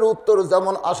প্রশ্নের উত্তর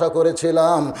যেমন আশা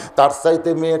করেছিলাম তার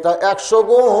চাইতে মেয়েটা 100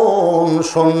 গুণ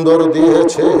সুন্দর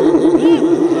দিয়েছে।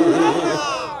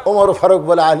 ওমর ফারুক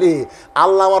বলে, আলী,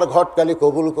 আল্লাহ আমার ঘটকালি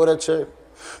কবুল করেছে।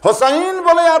 হোসাইন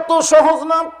বলে, এত সহজ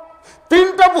না,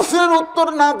 3টা প্রশ্নের উত্তর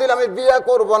না দিলে আমি বিয়ে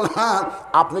করব না।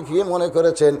 আপনি কি মনে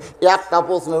করেছেন একটা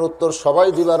প্রশ্নের উত্তর সবাই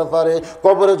দিবার পারে?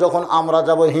 কবরে যখন আমরা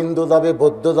যাব, হিন্দু যাবে,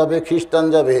 বৌদ্ধ যাবে, খ্রিস্টান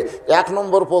যাবে, 1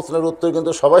 নম্বর প্রশ্নের উত্তর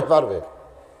কিন্তু সবাই পারবে।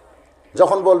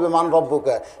 যখন বলবে মান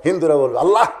রব্বুকা, হিন্দুরা বলবে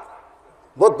আল্লাহ,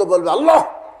 বৌদ্ধ বলবে আল্লাহ,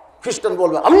 খ্রিস্টান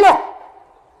বলবে আল্লাহ।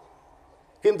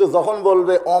 কিন্তু যখন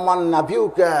বলবে অমান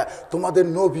নাবিউকা, তোমাদের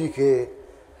নবীকে,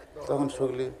 তখন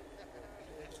শুনলি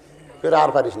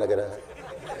আর পারিস না কেরা।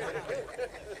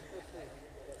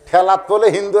 খেলাত বলে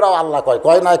হিন্দুরাও আল্লাহ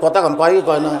কয় নয়, কথা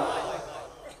কয় না।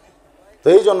 তো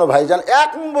এই জন্য ভাইজান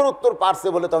 1 নম্বর উত্তর পারছে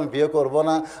বলে তো আমি বিয়ে করব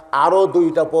না। আরও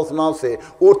 2টা প্রশ্ন আছে,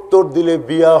 উত্তর দিলে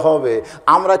বিয়ে হবে।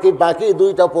 আমরা কি বাকি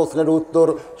 2টা প্রশ্নের উত্তর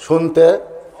শুনতে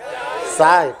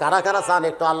চাই? কারা কারা চান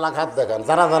একটু আল্লাহ হাত দেখান।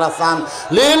 যারা যারা চান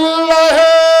লিল্লাহি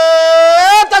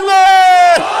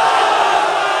তাকবীর।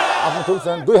 আপনি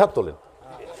তুলছেন, 2 হাত তোলেন।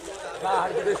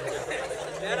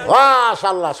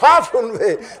 মাশাআল্লাহ, সব শুনবে।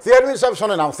 চেয়ারম্যান সাহেব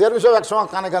শোনে না, চেয়ারম্যান সাহেব একসময়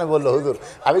কানে কানে বললো, হুজুর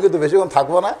আমি কিন্তু বেশিক্ষণ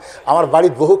থাকবো না, আমার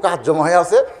বাড়ির বহু কাজ জমা হয়ে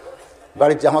আছে,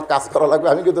 বাড়িতে আমার কাজ করা লাগবে,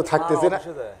 আমি কিন্তু থাকতেছি না,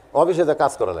 অফিসে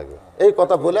কাজ করা লাগবে। এই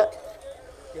কথা বলে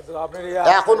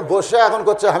এখন বসে এখন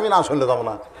করছে আমি না শুনলে যাবো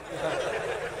না।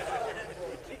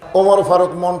 ওমর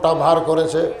ফারুক মনটা ভার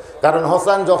করেছে, কারণ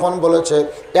হোসেন যখন বলেছে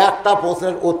একটা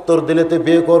প্রশ্নের উত্তর দিলে তো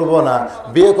বিয়ে করব না,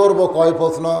 বিয়ে করব কয়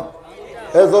প্রশ্ন,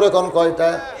 এ জোরে কোন কয়টা?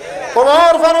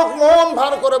 ওমর ফারুক মন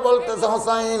ভার করে বলতেছে,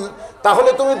 হোসাইন তাহলে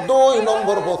তুমি 2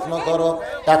 নম্বর প্রশ্ন করো।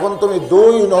 এখন তুমি 2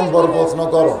 নম্বর প্রশ্ন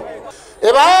করো।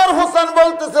 এবার হোসেন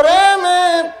বলতেছে, রে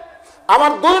মেয়ে,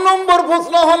 আমার 2 নম্বর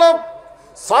প্রশ্ন হলো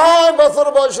 6 বছর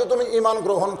বয়সে তুমি ঈমান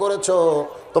গ্রহণ করেছো,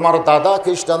 তোমার দাদা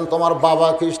খ্রিস্টান, তোমার বাবা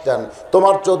খ্রিস্টান,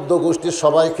 তোমার 14 গোষ্ঠী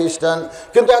সবাই খ্রিস্টান,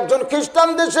 কিন্তু একজন খ্রিস্টান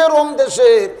দেশে, রোম দেশে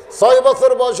 6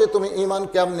 বছর বয়সে তুমি ঈমান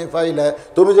কেমনে পাইলে?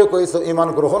 তুমি যে কইছো ঈমান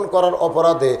গ্রহণ করার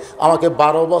অপরাধে আমাকে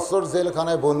 12 বছর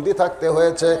জেলখানায় বন্দি থাকতে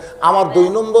হয়েছে। আমার 2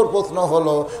 নম্বর প্রশ্ন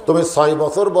হলো, তুমি 6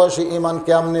 বছর বয়সে ঈমান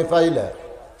কেমনে পাইলে?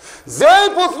 যেই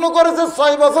প্রশ্ন করেছে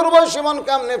 6 বছর বয়স ঈমান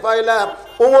কেমনে পাইলাম,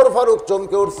 ওমর ফারুক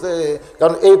চমকে উঠছে।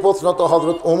 কারণ এই প্রশ্ন তো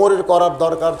হযরত ওমরের করার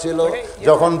দরকার ছিল।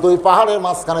 যখন 2 পাহাড়ের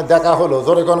মাঝখানে দেখা হলো,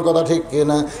 জোরে কোন কথা ঠিক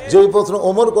কিনা? যেই প্রশ্ন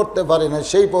ওমর করতে পারে না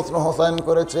সেই প্রশ্ন হোসাইন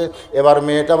করেছে। এবার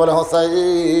মেয়েটা বলে,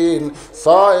 হোসাইন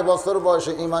 6 বছর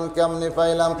বয়সে ঈমান কেমনে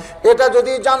পাইলাম, এটা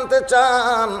যদি জানতে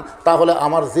চান তাহলে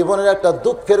আমার জীবনের একটা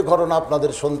দুঃখের ঘটনা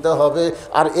আপনাদের শুনতে হবে,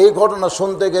 আর এই ঘটনা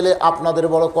শুনতে গেলে আপনাদের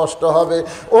বড় কষ্ট হবে।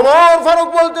 ওমর ফারুক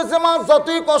বলতেছে, মা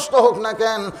যতই কষ্ট হোক না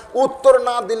কেন, উত্তর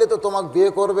না দিলে তো তোমাকে বিয়ে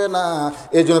করবে না,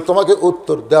 এই জন্য তোমাকে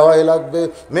উত্তর দেওয়াই লাগবে।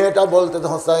 মেয়েটা বলতেছে,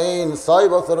 হোসাইন 6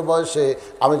 বছর বয়সে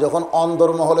আমি যখন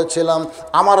অন্দরমহলে ছিলাম,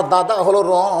 আমার দাদা হলো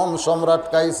রোম সম্রাট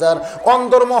কাইসার,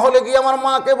 অন্দরমহলে গিয়ে আমার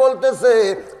মাকে বলতেছে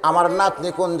আমার নাতনি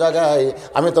কোন জায়গায়।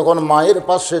 আমি তখন মায়ের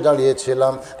পাশে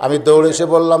দাঁড়িয়েছিলাম, আমি দৌড়ে এসে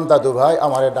বললাম, দাদু ভাই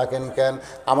আমারে ডাকেন কেন?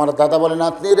 আমার দাদা বলে,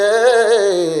 নাতনি রে,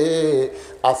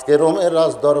 আজকে রোমের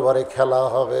রাজ দরবারে খেলা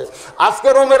হবে, আজকে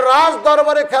রোমের রাজ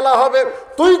দরবারে খেলা হবে,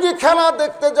 তুই কি খেলা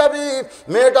দেখতে যাবি?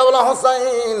 মেয়েটা বলে,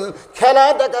 হোসাইন খেলা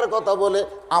দেখার কথা বলে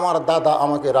আমার দাদা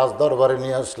আমাকে রাজ দরবারে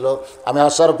নিয়ে আসলো। আমি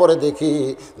আসার পরে দেখি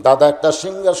দাদা একটা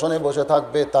সিংহাসনে বসে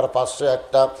থাকবে, তার পাশে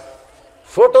একটা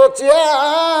ছোট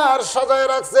চেয়ার সাজায়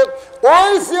রাখছে,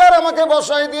 ওই চেয়ার আমাকে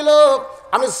বসাই দিল।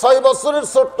 আমি 6 বছরের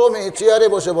ছোট্ট মেয়ে চেয়ারে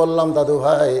বসে বললাম, দাদু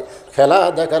ভাই খেলা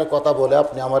দেখার কথা বলে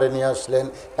আপনি আমারে নিয়ে আসলেন,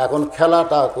 এখন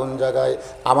খেলাটা কোন জায়গায়?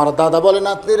 আমার দাদা বলে,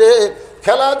 নাতনি রে,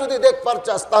 খেলা যদি দেখবার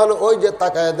চাস তাহলে ওই যে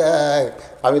তাকায় দেখ।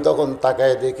 আমি তখন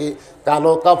তাকায় দেখি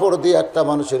কালো কাপড় দিয়ে একটা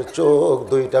মানুষের চোখ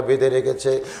 2টা বেঁধে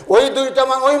রেখেছে,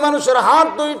 ওই মানুষের হাত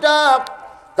 2টা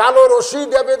কালো রশি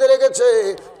দিয়ে বেঁধে রেখেছে,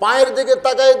 পায়ের দিকে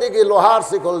তাকায় দেখি লোহার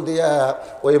শিকল দিয়া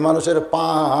ওই মানুষের পা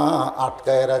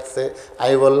আটকায় রাখছে।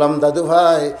 আমি বললাম, দাদু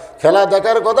ভাই খেলা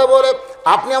দেখার কথা বলে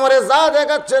আপনি আমারে যা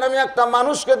দেখাচ্ছেন আমি একটা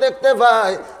মানুষকে দেখতে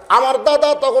পাই। আমার দাদা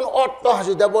তখন অট্ট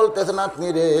হাসিটা বলতেছে, নাতনি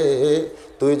রে,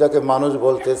 তুই যাকে মানুষ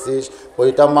বলতেছিস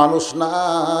ওইটা মানুষ না,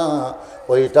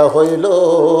 ওইটা হইল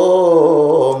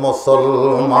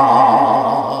মুসলমান।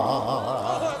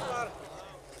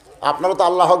 আপনারা তো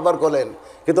আল্লাহু আকবার বলেন,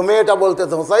 কিন্তু মেয়েটা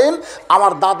বলতেছে, হোসাইন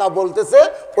আমার দাদা বলতেছে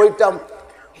ওইটা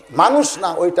মানুষ না,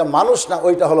 ওইটা মানুষ না,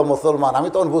 ওইটা হলো মুসলমান। আমি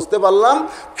তখন বুঝতে পারলাম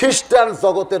খ্রিস্টান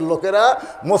জগতের লোকেরা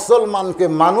মুসলমানকে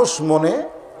মানুষ মনে,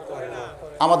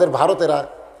 আমাদের ভারতেরা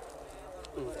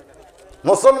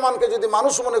মুসলমানকে যদি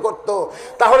মানুষ মনে করত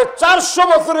তাহলে 400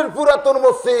 বছরের পুরাতন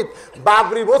মসজিদ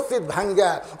বাবরি মসজিদ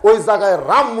ভাঙ্গা ওই জায়গায়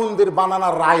রাম মন্দির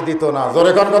বানানোর রায় দিত না।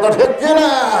 জোরে কোন কথা ঠিক কিনা?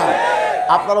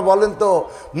 আপনারা বলেন তো,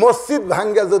 মসজিদ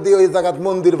ভাঙ্গা যদি ওই জায়গায়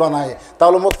মন্দির বানায়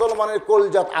তাহলে মুসলমানের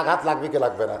কলজাত আঘাত লাগবে কি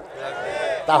লাগবে না?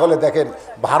 তাহলে দেখেন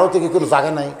ভারতে কি কোনো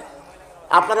জায়গা নাই?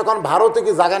 আপনার এখন ভারতে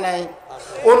কি জায়গা নেই?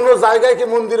 অন্য জায়গায় কি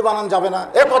মন্দির বানান যাবে না?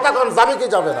 এ কথা কোন যাবে কি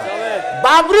যাবে না?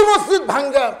 বাবরি মসজিদ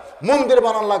ভাঙ্গা মন্দির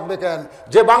বানান লাগবে কেন?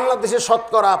 যে বাংলাদেশে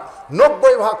শতকরা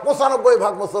 90%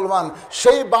 95% মুসলমান,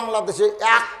 সেই বাংলাদেশে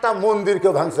একটা মন্দির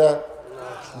কেউ ভাঙছে?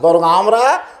 বরং আমরা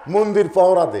মন্দির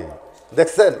পহরা দেই।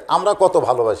 দেখছেন আমরা কত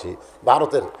ভালোবাসি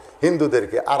ভারতের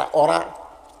হিন্দুদেরকে, আর ওরা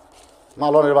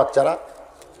মালনের বাচ্চারা,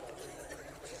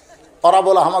 ওরা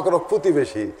বলে আমাকে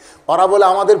প্রতিবেশী, ওরা বলে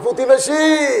আমাদের প্রতিবেশী।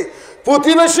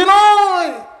 প্রতিবেশী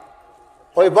নয়।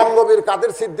 ওই বঙ্গবীর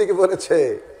কাদের সিদ্দিকী বলেছে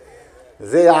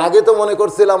যে আগে তো মনে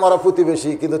করছিলাম ওরা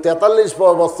প্রতিবেশী, কিন্তু 43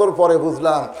 বছর পরে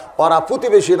বুঝলাম ওরা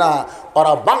প্রতিবেশী না,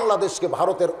 ওরা বাংলাদেশকে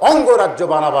ভারতের অঙ্গরাজ্য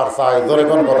বানাবার চায়। ধরে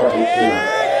কোন কথা ঠিক কিনা?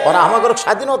 ওরা আমাদের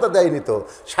স্বাধীনতা দেয়নি তো।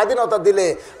 স্বাধীনতা দিলে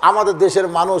আমাদের দেশের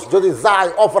মানুষ যদি যায়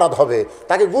অপরাধ হবে,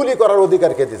 তাকে গুলি করার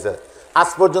অধিকার কে দিছে? আজ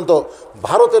পর্যন্ত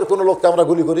ভারতের কোনো লোককে আমরা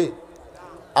গুলি করি?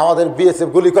 আমাদের বিএসএফ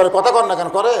গুলি করে, কথা কর না কেন?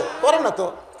 করে না তো,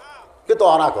 কিন্তু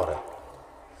ওরা করে।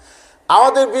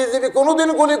 আমাদের বিজেপি কোনোদিন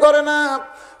গুলি করে না,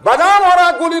 বাদাম ওরা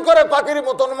গুলি করে পাখির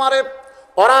মতন মারে।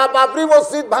 ওরা বাবরি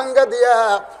মসজিদ ভাঙ্গা দিয়া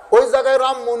ওই জায়গায়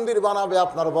রাম মন্দির বানাবে।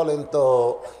 আপনার বলেন তো,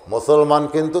 মুসলমান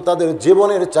কিন্তু তাদের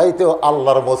জীবনের চাইতেও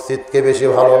আল্লাহর মসজিদকে বেশি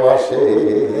ভালোবাসে।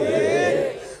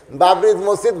 বাবরি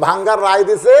মসজিদ ভাঙ্গার রায়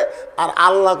দিছে, আর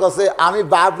আল্লাহ কাছে আমি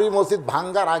বাবরি মসজিদ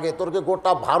ভাঙ্গার আগে তোরকে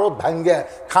গোটা ভারত ভাঙ্গে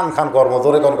খান খান কর্ম।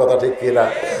 জোরে কোন কথা ঠিক কিনা?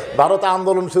 ভারতে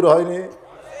আন্দোলন শুরু হয়নি?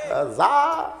 যা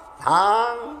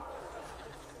ভাঙ।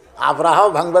 আব্রাহাও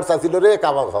ভাঙবার চাইছিল রে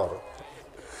কাবা ঘর।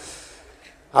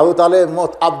 আবু তালেব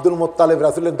আব্দুল মোত্তালেব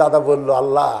রাসূলের দাদা বলল,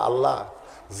 আল্লাহ আল্লাহ,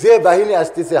 যে বাহিনী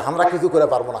আসতেছে আমরা কিছু করে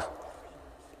পারবো না,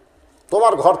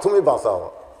 তোমার ঘর তুমি বাঁচাও।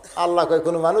 আল্লাহ কয়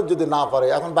কোনো মানুষ যদি না পারে,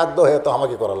 এখন বাধ্য হয়ে তো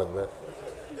আমাকে করা লাগবে।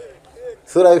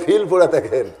 সূরা ফিল পড়ে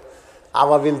দেখেন,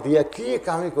 আবাবিল দিয়া কি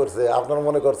কামি করছে। আপনারা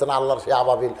মনে করছেন আল্লাহর সে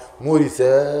আবাবিল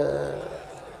মরিছে?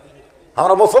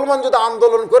 আমরা মুসলমান যদি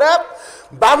আন্দোলন করে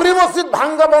বাবরি মসজিদ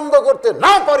ভাঙ্গা বন্ধ করতে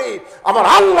না পারি, আমার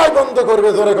আল্লাহ বন্ধ করবে।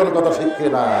 জোরে কোন কথা ঠিক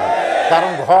কিনা?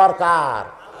 কারণ ঘর কার?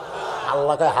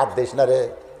 আল্লাহকে হাত দিস না রে,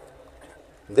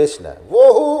 দিস না।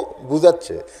 বহু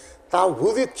বুঝাচ্ছে, তাও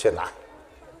বুঝিচ্ছে না,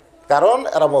 কারণ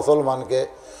এরা মুসলমানকে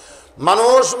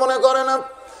মানুষ মনে করে না।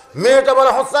 মেয়েটা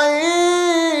বলে,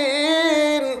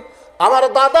 হোসাইন আমার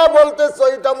দাদা বলতেছে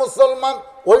ওইটা মুসলমান,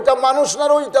 ওইটা মানুষ না,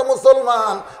 ওইটা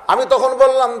মুসলমান। আমি তখন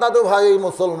বললাম, দাদু ভাই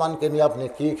মুসলমানকে নিয়ে আপনি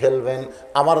কি খেলবেন?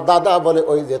 আমার দাদা বলে,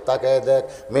 ওই যে তাকায় দেখ।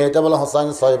 মেয়েটা বলে, হোসাইন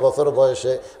 6 বছর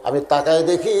বয়সে আমি তাকায়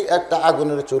দেখি একটা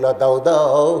আগুনের চুলা দাও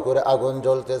দাও করে আগুন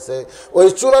জ্বলতেছে। ওই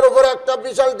চুলার উপরে একটা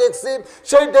বিশাল ডেকসি,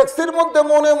 সেই ডেকসির মধ্যে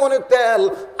মনে মনে তেল,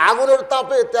 আগুনের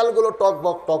তাপে তেলগুলো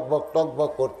টকবক টকবক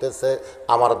টকবক করতেছে।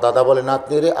 আমার দাদা বলে,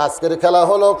 নাতনি রে আজকের খেলা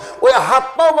হলো ওই হাত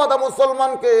পাও বাঁধা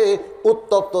মুসলমানকে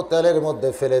উত্তপ্ত তেলের মধ্যে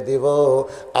ফেলে দিব।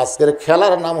 আজকের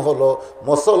খেলার নাম হলো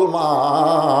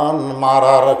মুসলমান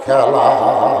মারার খেলা।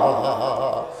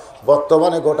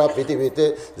 বর্তমানে গোটা পৃথিবীতে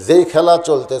যেই খেলা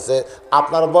চলতেছে,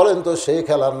 আপনার বলেন তো সেই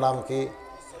খেলার নাম কি?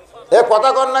 এ কথা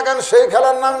কর না কেন? সেই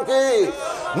খেলার নাম কি?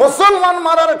 মুসলমান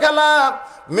মারার খেলা।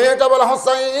 মেয়েটা বলে,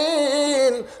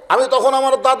 হোসাইন আমি তখন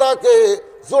আমার দাদাকে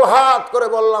জোরহাত করে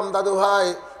বললাম, দাদু ভাই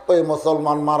ওই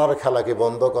মুসলমান মারার খেলা কি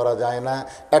বন্ধ করা যায় না?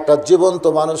 একটা জীবন্ত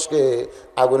মানুষকে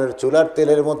আগুনের চুলার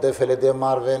তেলের মধ্যে ফেলে দিয়ে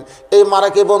মারবেন, এই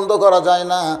মারাকে বন্ধ করা যায়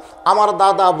না? আমার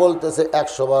দাদা বলতেছে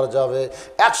 100 বার যাবে,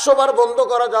 100 বার বন্ধ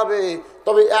করা যাবে,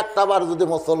 তবে একটা বার যদি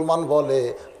মুসলমান বলে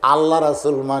আল্লাহ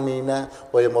রাসূল মানি না,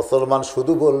 ওই মুসলমান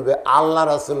শুধু বলবে আল্লাহ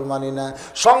রাসূল মানি না,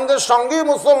 সঙ্গে সঙ্গে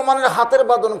মুসলমানের হাতের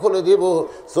বাঁধন খুলে দিব,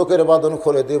 চোখের বাঁধন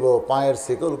খুলে দিব, পায়ের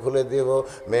শিকল খুলে দিব।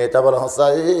 মেয়েটা বলে,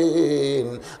 হোসাইন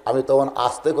আমি তখন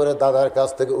আস্তে করে দাদার কাছ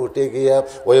থেকে উঠে গিয়ে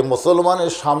ওই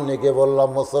মুসলমানের সামনে গিয়ে বললাম,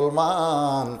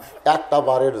 মুসলমান একটা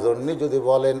বারের জন্য যদি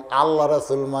বলেন আল্লাহ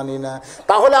রাসূল মানি না,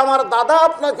 তাহলে আমার দাদা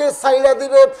আপনাকে ছাইড়া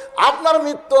দিবে, আপনার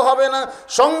মৃত্যু হবে না।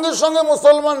 সঙ্গে সঙ্গে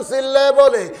মুসলমান চিল্লায়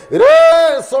বলে, রে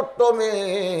ছোট্ট মেয়ে,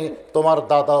 তোমার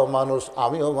দাদাও মানুষ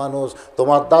আমিও মানুষ,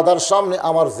 তোমার দাদার সামনে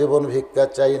আমার জীবন ভিক্ষা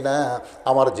চাই না,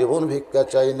 আমার জীবন ভিক্ষা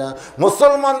চাই না।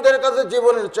 মুসলমানদের কাছে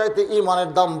জীবনের চাইতে ইমানের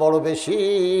দাম বড় বেশি।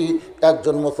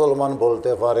 একজন মুসলমান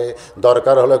বলতে পারে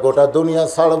দরকার হলে গোটা দুনিয়া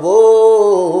ছাড়বো,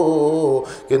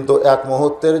 কিন্তু এক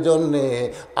মুহূর্তের জন্যে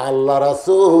আল্লাহ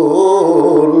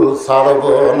রাসূল ছাড়ব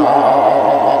না।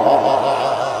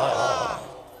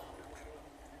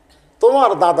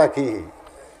 তোমার দাদা কি?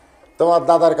 তোমার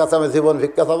দাদার কাছে আমি জীবন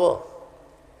ভিক্ষা চাবো?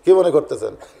 কি মনে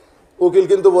করতেছেন? উকিল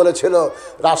কিন্তু বলেছিল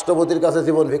রাষ্ট্রপতির কাছে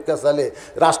জীবন ভিক্ষা চাইলে,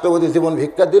 রাষ্ট্রপতি জীবন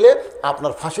ভিক্ষা দিলে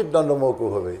আপনার ফাঁসির দণ্ড মওকুফ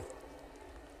হবে।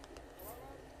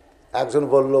 একজন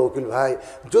বলল, উকিল ভাই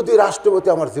যদি রাষ্ট্রপতি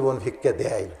আমার জীবন ভিক্ষা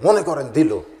দেয়, মনে করেন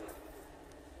দিল,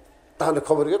 তাহলে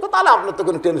খবর কি? তাহলে আপনার তো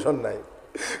কোনো টেনশন নাই।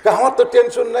 আমার তো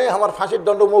টেনশন নাই, আমার ফাঁসির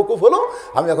দণ্ড মৌকুফ হলো,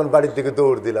 আমি এখন বাড়ির দিকে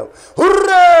দৌড় দিলাম,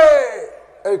 হুররে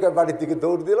এই বাড়ির দিকে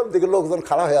দৌড় দিলাম, দিকে লোকজন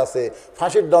খাড়া হয়ে আছে,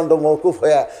 ফাঁসির দণ্ড মৌকুফ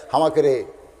হয়ে আমাকে রে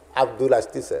আব্দুল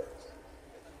আসতেছে,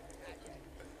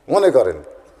 মনে করেন।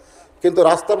 কিন্তু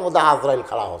রাস্তার মধ্যে আজরাইল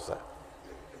খাড়া হচ্ছে,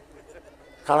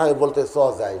 খাড়া হয়ে বলতে চ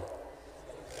যাই।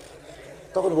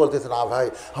 তখন বলতেছে, না ভাই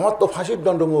আমার তো ফাঁসির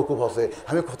দণ্ড মৌকুফ আছে,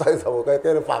 আমি কোথায় যাবো?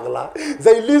 পাগলা,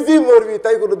 যাই লিজি মরবি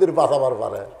তাই কোনোদিন বাঁচাবার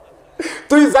পারে,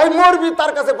 তুই যাই মরবি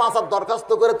তার কাছে বাঁচার দরখাস্ত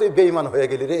করে তুই বেঈমান হয়ে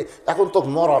গেলি রে, এখন তো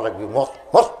মরা লাগবি, মর,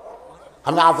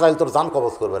 আমি আজরাইল তোর জান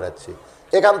কবজ করবে যাচ্ছি।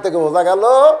 এখান থেকে বোঝা গেল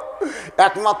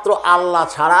একমাত্র আল্লাহ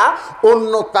ছাড়া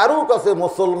অন্য কারো কাছে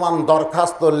মুসলমান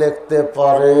দরখাস্ত লিখতে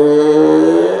পারে।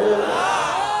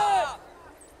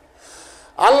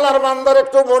 আল্লাহর বান্দার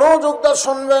একটু মনোযোগ দিয়ে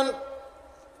শুনবেন।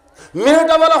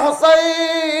 মেয়েটা বলে,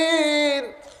 হোসাইন,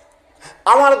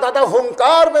 আমার দাদা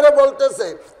হুঙ্কার মেরে বলতেছে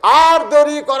আর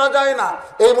দেরি করা যায় না,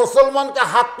 এই মুসলমানকে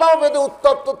হাত পাও বেঁধে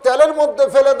উত্তপ্ত তেলের মধ্যে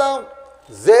ফেলে দাও।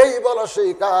 যেই বলো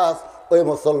সেই কাজ, ওই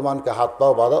মুসলমানকে হাত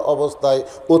পাও বাঁধা অবস্থায়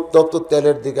উত্তপ্ত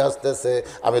তেলের দিকে আসতেছে।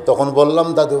 আমি তখন বললাম,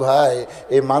 দাদু ভাই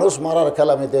এই মানুষ মারার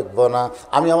খেলা আমি দেখব না,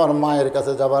 আমি আমার মায়ের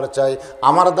কাছে যাবার চাই।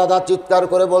 আমার দাদা চিৎকার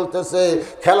করে বলতেছে,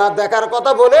 খেলা দেখার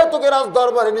কথা বলে তোকে রাজ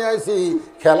দরবারে নিয়ে আইছি,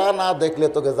 খেলা না দেখলে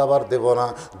তোকে যাবার দেব না।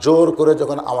 জোর করে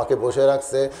যখন আমাকে বসে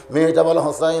রাখছে, মেয়েটা বলে,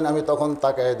 হোসাইন, আমি তখন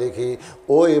তাকায় দেখি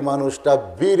ওই মানুষটা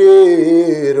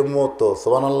বীরের মতো,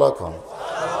 সুবহানাল্লাহ,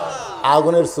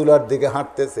 আগুনের চুলার দিকে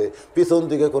হাঁটতেছে, পিছন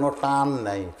দিকে কোনো টান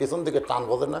নাই। পিছন দিকে টান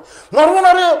বোঝেন না, মরবো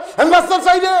না রে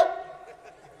চাই রে,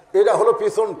 এটা হলো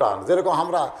পিছন টান। যেরকম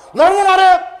আমরা মরবো না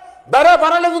রে, বেড়ে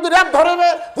বাড়ালে যদি র্যাব ধরে রে,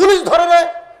 পুলিশ ধরে রে,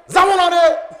 যাবো না রে।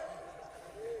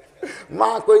 মা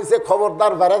কইছে,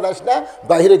 খবরদার বেড়া যাস না,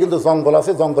 বাহিরে কিন্তু জঙ্গল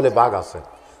আছে, জঙ্গলে বাঘ আছে।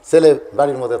 ছেলে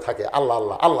বাড়ির মধ্যে থাকে, আল্লাহ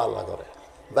আল্লাহ আল্লাহ আল্লাহ করে,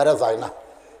 বেড়া যায় না,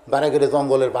 বেড়া গেলে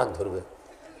জঙ্গলের বাঘ ধরবে।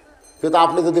 কিন্তু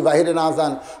আপনি যদি বাইরে না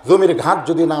যান, জমির ঘাট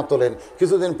যদি না তোলেন,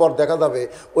 কিছুদিন পর দেখা যাবে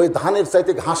ওই ধানের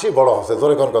চাইতে ঘাসই বড় আছে।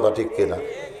 জোরে কোন কথা ঠিক কিনা?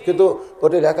 কিন্তু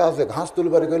ওটা লেখা আছে, ঘাস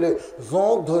তুলবার গেলে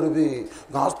জোঁক ধরবি,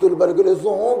 ঘাস তুলবার গেলে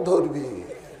জোঁক ধরবি।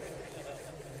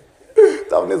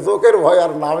 তা আপনি জোঁকের ভয়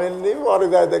আর নামেননি, পরে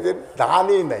যায় দেখেন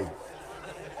ধানই নাই।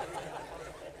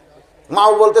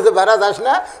 মাও বলতেছে, বেড়া যাস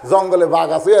না, জঙ্গলে বাঘ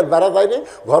আছে। আর বেড়া যায়নি,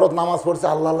 ঘরত নামাজ পড়ছে,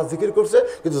 আল্লাহ আল্লাহ জিকির করছে,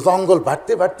 কিন্তু জঙ্গল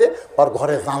বাড়তে বাড়তে ওর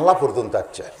ঘরে জানলা পর্যন্ত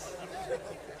আসছে।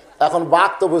 এখন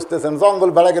বাঘ তো বুঝতেছেন, জঙ্গল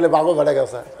বেড়ে গেলে বাঘও বেড়ে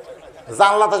গেছে,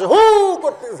 জানলাতে হু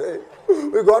করতেছে,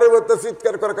 ওই ঘরের মধ্যে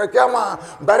চিৎকার করে, কেমা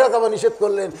বেড়ে যাওয়া নিষেধ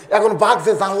করলেন, এখন বাঘ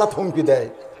যে জানলা থমকি দেয়।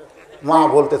 মা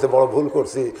বলতেছে, বড় ভুল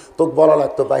করছি, তোকে বলা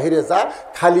লাগতো বাহিরে যা,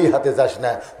 খালি হাতে যাস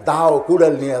না, দাও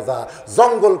কুড়াল নিয়ে যা,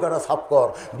 জঙ্গল কাটা সাফ কর।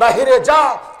 বাহিরে যা,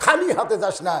 খালি হাতে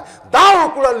যাস না, দাও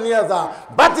কুড়াল নিয়ে যা,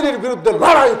 বাতিলের বিরুদ্ধে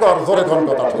লড়াই কর। জোরে কোন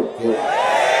কথা ঠিক?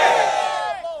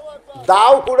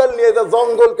 দাও কুড়াল নিয়ে যা,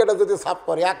 জঙ্গল কেটে যদি সাফ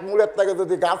করে, এক মূলের থেকে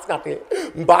যদি গাছ কাটে,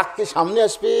 বাঘ কি সামনে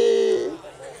আসবে?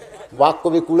 বাঘ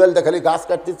কবি কুড়াল দেখালি গাছ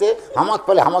কাটতেছে, হামাক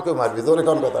পেলে হামাকেও মারবি। জোরে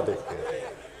কোন কথা ঠিক?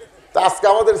 তা আজকে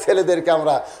আমাদের ছেলেদেরকে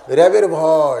আমরা র্যাবের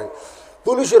ভয়,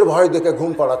 পুলিশের ভয় দেখে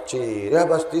ঘুম পাড়াচ্ছি।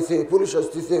 র্যাব আসতেছে, পুলিশ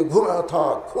আসতেছে, ঘুমে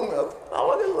থাক, ঘুমে থাক।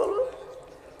 আমাদের বলো,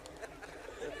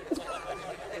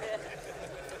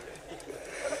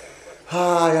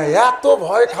 এত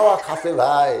ভয় খাওয়া খাসে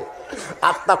ভাই।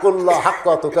 আত্তাকুল্লাহ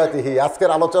হাক্কা তুকাতিহি। আজকের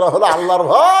আলোচনা হলো আল্লাহর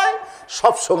ভয়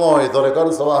সব সময়। ধরে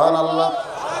করেন সুবহানাল্লাহ।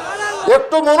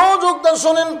 একটু মনোযোগ দিয়ে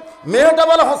শোনেন। মেয়েটা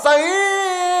বলে,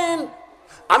 হোসাইন,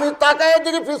 আমি তাকায়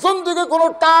দিকে পিছন দিকে কোনো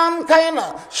টান খাই না,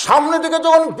 সামনে দিকে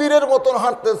যখন বীরের মতন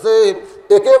হাঁটতেছে,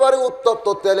 একেবারে উত্তপ্ত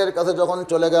তেলের কাছে যখন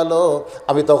চলে গেল,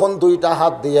 আমি তখন দুইটা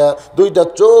হাত দিয়া দুইটা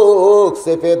চোখ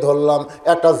চেপে ধরলাম।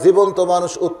 একটা জীবন্ত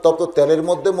মানুষ উত্তপ্ত তেলের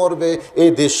মধ্যে মরবে, এই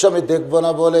দৃশ্য আমি দেখবো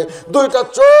না বলে দুইটা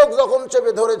চোখ যখন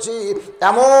চেপে ধরেছি,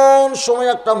 এমন সময়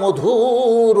একটা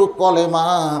মধুর কলেমা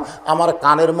আমার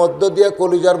কানের মধ্যে দিয়ে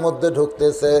কলিজার মধ্যে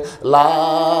ঢুকতেছে, লা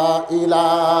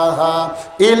ইলাহা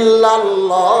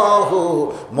ইল্লাল্লাহু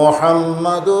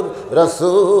মুহাম্মাদুর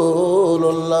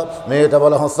রাসূলুল্লাহ। মেয়েটা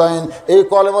বলে, হোসাইন, এই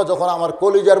কলেমা যখন আমার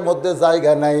কলিজার মধ্যে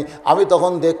জায়গা নাই, আমি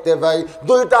তখন দেখতে পাই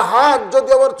দুইটা হাত যদি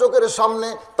আমার চোখের সামনে,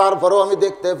 তারপরেও আমি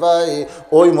দেখতে পাই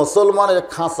ওই মুসলমানের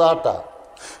খাঁচাটা,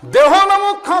 দেহ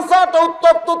নামক খাঁচাটা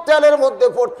উত্তপ্ত তেলের মধ্যে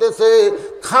পড়তেছে।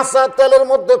 খাঁচা তেলের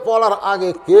মধ্যে পড়ার আগে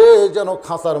কে যেন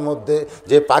খাঁচার মধ্যে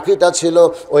যে পাখিটা ছিল,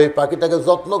 ওই পাখিটাকে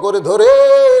যত্ন করে ধরে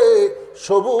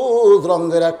সবুজ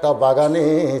রঙের একটা বাগানে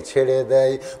ছেড়ে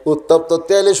দেয়। উত্তপ্ত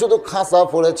তেলে শুধু খাঁচা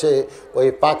পড়েছে, ওই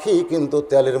পাখি কিন্তু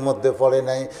তেলের মধ্যে পড়ে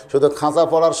নাই। শুধু খাঁচা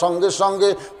পড়ার সঙ্গে সঙ্গে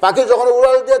পাখি যখন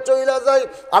উড়াল দিয়ে চইলা যায়,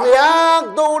 আমি এক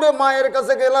দৌড়ে মায়ের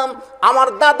কাছে গেলাম। আমার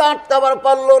দাদা আটকাবার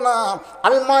পারলো না।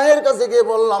 আমি মায়ের কাছে গিয়ে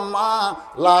বললাম, মা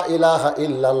লা ইলাহা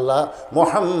ইল্লাল্লাহ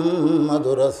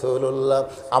মুহাম্মাদুর রাসূলুল্লাহ।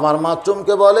 আমার মা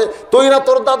চমকে বলে, তুই না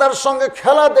তোর দাদার সঙ্গে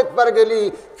খেলা দেখবার গেলি,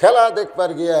 খেলা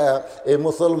দেখবার গিয়া এই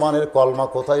মুসলমানের কলমা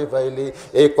কোথায় পাইলি?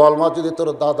 এই কলমা যদি তোর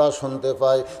দাদা শুনতে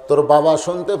পায়, তোর বাবা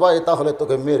শুনতে পায়, তাহলে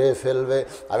তোকে মেরে ফেলবে।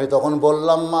 আমি তখন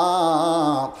বললাম, মা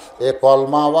এ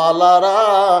কলমাওয়ালারা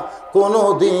কোনো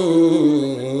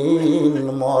দিন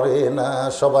মরে না।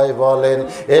 সবাই বলেন,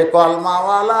 এ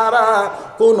কলমাওয়ালারা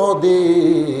কোনো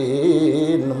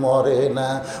দিন মরে না।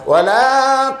 ওয়ালা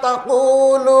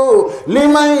তাকুলু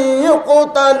লিমান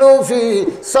ইউকতালু ফি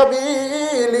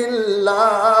সাবিলিল্লাহি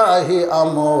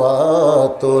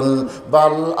আমওয়াতুন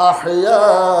বাল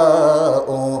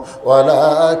আহইয়াউ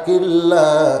ওয়ালাকিন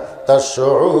লা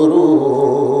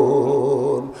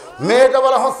তাশউরুন। মেয়েটা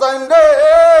বলে, হোসেন রে,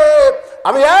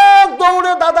 আমি এক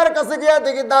দৌড়ে দাদার কাছে গিয়া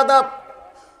দেখি দাদা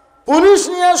পুলিশ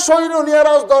নিয়ে, সৈন্য নিয়ে,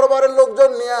 রাজ দরবারের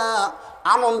লোকজন নিয়ে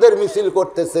আনন্দের মিছিল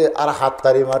করতেছে আর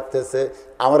হাততালি মারতেছে।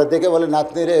 আমরা দেখে বলে,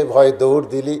 নাতনি রে, ভয় দৌড়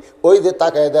দিলি, ওই যে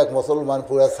তাকায় দেখ মুসলমান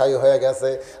পুরা ছাই হয়ে গেছে।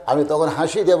 আমি তখন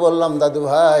হাসি দিয়ে বললাম, দাদু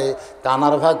ভাই,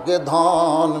 কানার ভাগ্যে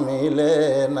ধন মিলে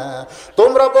না।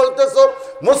 তোমরা বলতেছো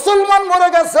মুসলমান মরে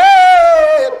গেছে,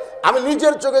 আমি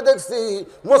নিজের চোখে দেখছি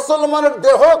মুসলমানের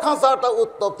দেহ খাঁচাটা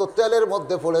উত্তপ্ত তেলের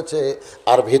মধ্যে পড়েছে,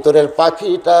 আর ভিতরের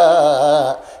পাখিটা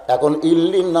এখন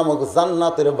ইল্লিন নামক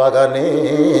জান্নাতের বাগানে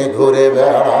ঘুরে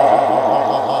বেড়ায়।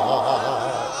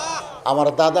 আমার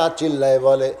দাদা চিল্লায়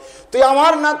বলে, তুই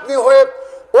আমার নাতনি হয়ে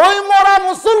ওই মরা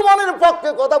মুসলমানের পক্ষে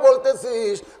কথা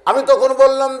বলতেছিস? আমি তখন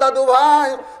বললাম, দাদু ভাই,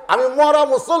 আমি মরা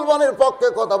মুসলমানের পক্ষে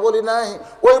কথা বলি নাই।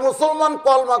 ওই মুসলমান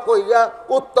কলমা কইয়া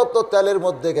উত্তপ্ত তেলের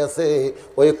মধ্যে গেছে,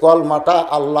 ওই কলমাটা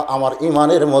আল্লাহ আমার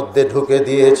ইমানের মধ্যে ঢুকে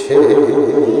দিয়েছে।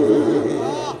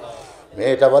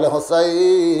 মেয়েটা বলে,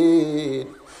 হোসাইন,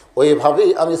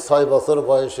 ওইভাবেই আমি 6 বছর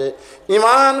বয়সে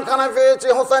ইমান খানা পেয়েছি।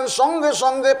 হোসেন সঙ্গে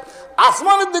সঙ্গে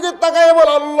আসমানের দিকে তাকায়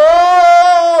বলে, আল্লাহ,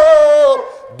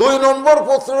 2 নম্বর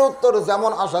প্রশ্নের উত্তর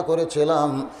যেমন আশা করেছিলাম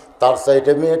তার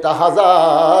চাইতে মেয়েটা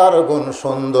 1000 গুণ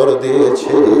সুন্দর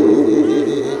দিয়েছে।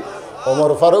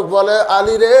 ওমর ফারুক বলে,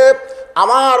 আলী রে,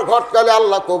 আমার ঘটকালে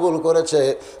আল্লাহ কবুল করেছে।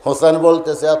 হোসেন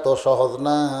বলতেছে, এত সহজ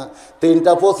না,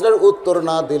 3টা প্রশ্নের উত্তর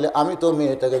না দিলে আমি তো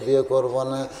মেয়েটাকে বিয়ে করব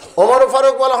না। ওমর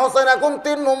ফারুক বলে, হোসেন এখন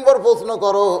 3 নম্বর প্রশ্ন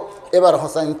করো। এবার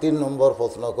হোসেন 3 নম্বর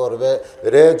প্রশ্ন করবে।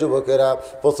 রে যুবকেরা,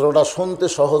 প্রশ্নটা শুনতে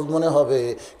সহজ মনে হবে,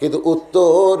 কিন্তু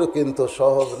উত্তর কিন্তু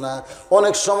সহজ না।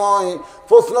 অনেক সময়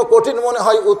প্রশ্ন কঠিন মনে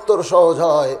হয়, উত্তর সহজ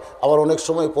হয়। আবার অনেক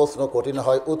সময় প্রশ্ন কঠিন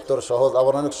হয়, উত্তর সহজ।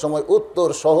 আবার অনেক সময় উত্তর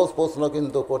সহজ, প্রশ্ন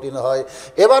কিন্তু কঠিন হয়।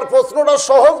 এবার প্রশ্নটা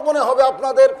সহজ মনে হবে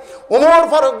আপনাদের। ওমর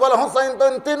ফারুক বলে, হোসেন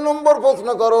তুমি 3 নম্বর প্রশ্ন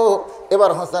করো।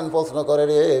 এবার হোসেন প্রশ্ন করে,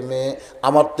 রে মেয়ে,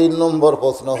 আমার 3 নম্বর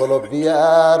প্রশ্ন হলো,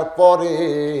 বিয়ার পরে,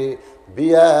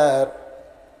 বিয়ার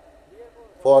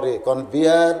পরে, কোন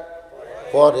বিয়ার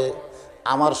পরে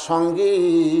আমার সঙ্গী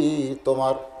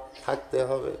তোমার থাকতে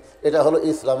হবে। এটা হলো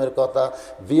ইসলামের কথা।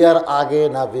 বিয়ার আগে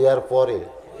না বিয়ার পরে?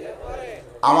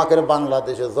 আমাদের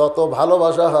বাংলাদেশে যত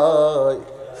ভালোবাসা হয়,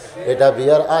 এটা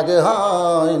বিয়ার আগে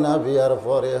হয় না বিয়ার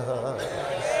পরে হয়?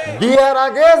 বিয়ার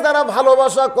আগে যারা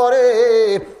ভালোবাসা করে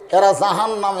এরা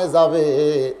জাহান্নামে যাবে,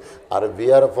 আর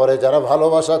বিয়ার পরে যারা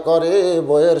ভালোবাসা করে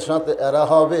বইয়ের সাথে এরা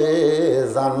হবে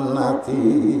জান্নাতি।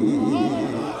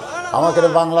 আমাদের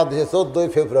বাংলাদেশে 14ই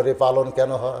ফেব্রুয়ারি পালন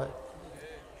কেন হয়?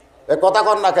 এ কথা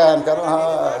কর না কেন, কেন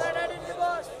হয়?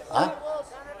 হ্যাঁ,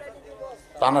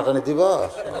 টানাটানি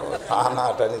দিবস,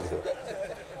 টানাটানি দিবস।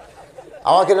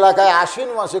 আমাদের এলাকায় আশ্বিন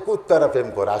মাসে কুত্তারা প্রেম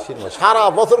করে। আশ্বিন মাসে সারা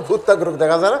বছর কুত্তা গ্রুপ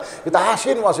দেখা যায় না, কিন্তু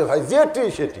আশ্বিন মাসে ভাই যেটি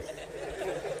সেটি,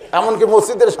 এমনকি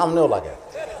মসজিদের সামনেও লাগে।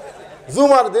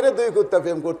 জুমার দিনে 2 কুত্তা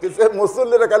প্রেম করতেছে,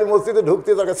 মুসল্লিরা খালি মসজিদে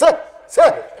ঢুকতে থাকে,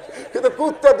 কিন্তু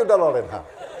কুত্তা 2টা লড়ে না।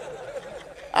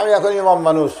 আমি এখন ইমাম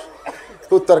মানুষ,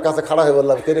 কুত্তার কাছে খাড়া হয়ে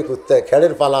বললাম, কেরে কুত্তা,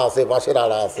 খেড়ের পালা আছে, বাঁশের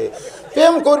আড়া আছে,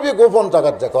 প্রেম করবি গোপন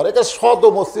টাকার যা করে। এটা শত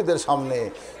মসজিদের সামনে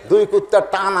 2 কুত্তা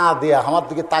টানা দিয়া আমার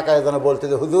দিকে তাকায় যেন বলতে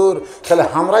যে, হুজুর তাহলে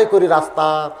আমরাই করি রাস্তা,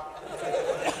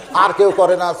 আর কেউ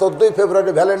করে না। 14ই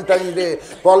ফেব্রুয়ারি ভ্যালেন্টাইন ডে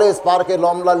কলেজ পার্কে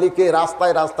লমলা লিখে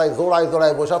রাস্তায় রাস্তায় জোড়ায়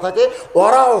জোড়ায় বসা থাকে,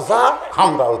 ওরাও যা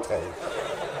আমরাও চাই।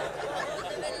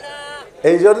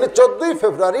 এই জন্য 14ই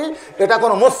ফেব্রুয়ারি এটা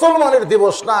কোনো মুসলমানের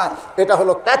দিবস না, এটা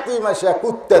হলো কাতি মাসে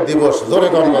কুত্তা দিবস। জোরে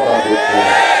কথা।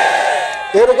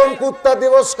 এরকম কুত্তা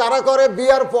দিবস কারা করে?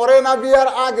 বিয়ার পরে না বিয়ার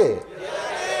আগে?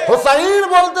 হোসাইন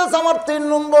বলতেছে আমার 3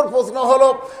 নম্বর প্রশ্ন হলো,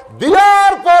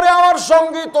 বিয়ার পরে আমার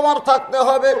সঙ্গী তোমার থাকতে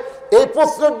হবে। এই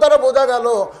প্রশ্নের দ্বারা বোঝা গেল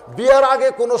বিয়ার আগে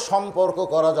কোনো সম্পর্ক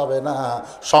করা যাবে না,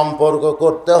 সম্পর্ক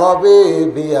করতে হবে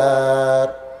বিয়ার।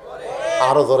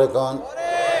 আরো ধরে কন।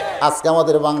 আজকে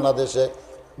আমাদের বাংলাদেশে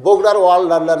বগুড়ার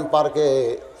ওয়ান্ডারল্যান্ড পার্কে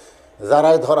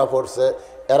যারাই ধরা পড়ছে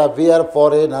এরা বিয়ার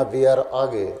পরে না বিয়ার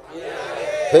আগে?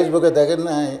 ফেসবুকে দেখেন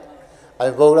নাই,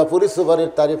 আমি বগুড়া পুলিশ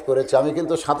সুপারের তারিফ করেছি, আমি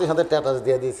কিন্তু সাথে সাথে স্ট্যাটাস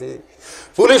দিয়ে দিয়েছি।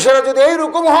 পুলিশেরা যদি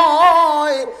এইরকম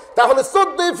হয় তাহলে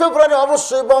 14ই ফেব্রুয়ারি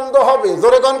অবশ্যই বন্ধ হবে।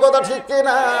 জোরে কোন কথা ঠিক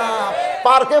কিনা?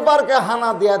 পার্কে পার্কে হানা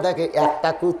দিয়া দেখে একটা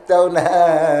কুত্তাও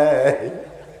নেই,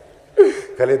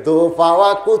 খালি দো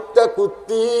পাওয়া কুত্তা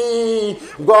কুত্তি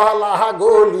গলা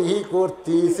গলি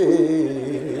করতেছে,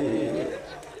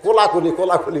 কোলাকুলি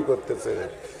কোলাকুলি করতেছে।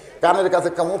 কানের কাছে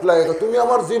কামুক লাগে, তুমি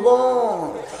আমার জীবন,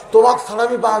 তোমাকে ছাড়া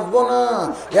আমি বাঁচবো না,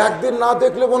 একদিন না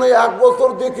দেখলে মনে হয় 1 বছর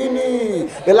দেখিনি।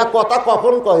 এলা কথা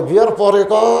কখন কয়? বিয়ার পরে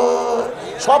কয়,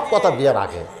 সব কথা বিয়ার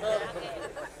আগে।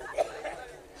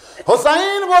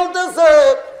 হোসাইন বলতেছে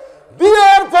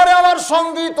বিয়ের পরে আমার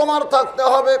সঙ্গী তোমার থাকতে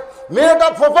হবে। মেয়েটা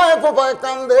ফোপায় ফোপায়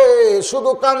কান্দে,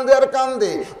 শুধু কান্দে আর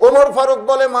কান্দে। ওমর ফারুক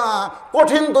বলে, মা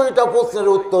কঠিন 2টা প্রশ্নের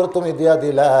উত্তর তুমি দিয়া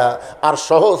দিলা, আর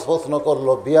সহজ প্রশ্ন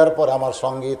করলো বিয়ার পরে আমার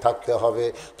সঙ্গী থাকতে হবে।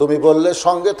 তুমি বললে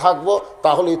সঙ্গে থাকবো,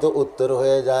 তাহলেই তো উত্তর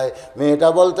হয়ে যায়। মেয়েটা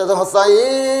বলতেছে,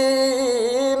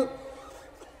 হোসাইন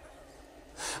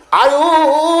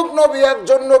আইয়ুব নবী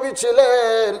একজন নবী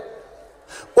ছিলেন।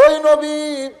 ওই নবী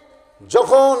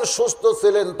যখন সুস্থ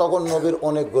ছিলেন তখন নবীর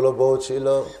অনেকগুলো বউ ছিল,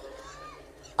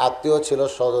 আত্মীয় ছিল,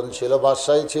 স্বজন ছিল,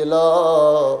 বাদশাহী ছিল,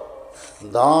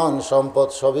 ধন সম্পদ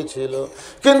সবই ছিল।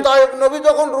 কিন্তু আইয়ুব নবী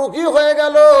যখন রোগী হয়ে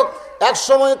গেল, এক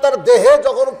সময় তার দেহে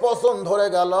যখন পচন ধরে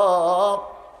গেল,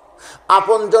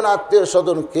 আপনজন আত্মীয়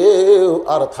স্বজন কেউ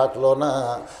আর থাকলো না।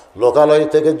 লোকালয়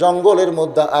থেকে জঙ্গলের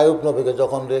মধ্যে আইয়ুব নবীকে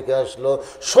যখন রেখে আসলো,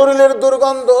 শরীরের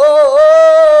দুর্গন্ধ,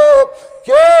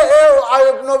 কেউ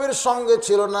আইয়ুব নবীর সঙ্গে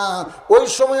ছিল না। ওই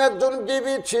সময় একজন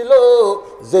বিবি ছিল,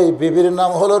 যেই বিবির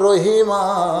নাম হলো রহিমা।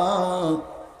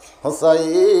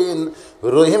 হোসাইন,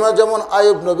 রহিমা যেমন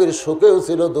আইয়ুব নবীর সুখেও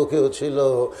ছিল, দুঃখেও ছিল,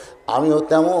 আমিও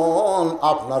তেমন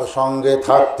আপনার সঙ্গে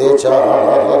থাকতে চাই।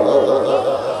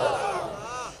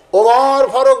 ওমর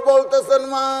ফারুক বলতেছেন,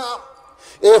 মা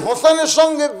এই হোসেনের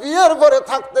সঙ্গে বিয়ের পরে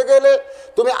থাকতে গেলে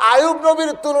তুমি আইয়ুব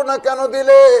নবীর তুলনা কেন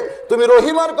দিলে? তুমি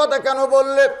রহিমার কথা কেন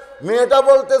বললে? মেয়েটা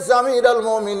বলতেছে, আমি আমিরুল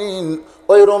মুমিনিন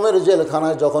ওই রোমের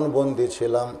জেলখানায় যখন বন্দি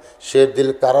ছিলাম, সে দিল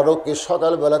কারারক্ষী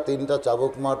সকালবেলা 3টা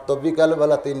চাবুক মারত,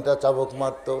 বিকালবেলা 3টা চাবুক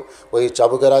মারত। ওই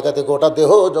চাবুকের আঘাতে গোটা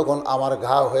দেহ যখন আমার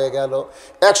ঘা হয়ে গেল,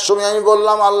 একসময় আমি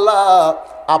বললাম, আল্লাহ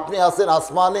আপনি আছেন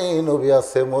আসমানে, নবী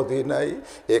আছে মদিনায়,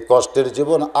 এই কষ্টের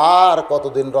জীবন আর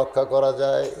কতদিন রক্ষা করা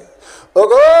যায়?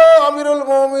 ওগো আমিরুল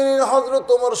মুমিনিন হযরত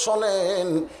ওমর শোনেন।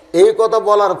 এই কথা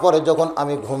বলার পরে যখন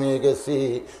আমি ঘুমিয়ে গেছি,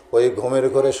 ওই ঘুমের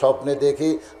ঘরে স্বপ্নে দেখি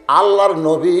আল্লাহর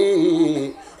নবী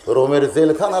রোমের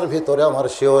জেলখানার ভিতরে আমার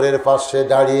শিয়রের পাশে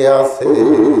দাঁড়িয়ে আছে।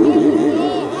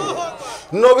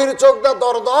 নবীর চোখটা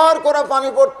দরদর করে পানি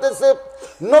পড়তেছে।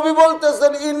 নবী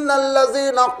বলতেছেন,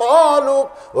 ইন্নাল্লাযীনা ক্বালু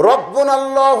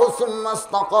রাব্বুনাল্লাহু সুম্মা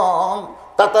ইসতাকাম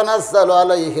তাতানাজ্জালু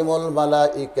আলাইহিমুল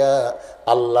মালাইকা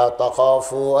আল্লা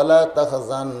তাখাফু ওয়ালা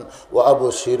তাহজান ওয়া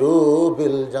আবশিরু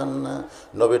বিল জান্নাহ।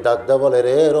 নবী ডাকদা বলে,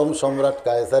 রে রোম সম্রাট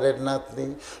কায়সারের নাতনি,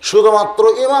 শুধুমাত্র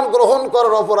ঈমান গ্রহণ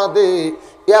করার অপরাধে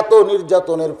এত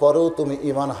নির্যাতনের পরেও তুমি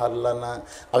ঈমান হারলা না।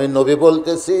 আমি নবী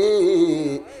বলতেছি,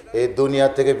 এই দুনিয়া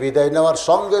থেকে বিদায় নেওয়ার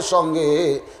সঙ্গে সঙ্গে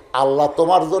আল্লাহ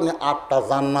তোমার জন্য 8টা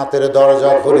জান্নাতের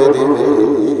দরজা খুলে দিবে।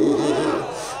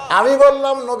 আমি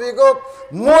বললাম, নবী গো,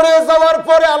 মরে যাওয়ার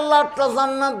পরে আল্লাহ 8টা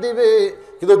জান্নাত দিবে,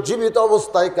 কিন্তু জীবিত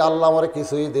অবস্থায় কি আল্লাহ আমার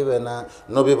কিছুই দেবে না?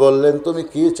 নবী বললেন, তুমি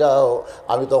কি চাও?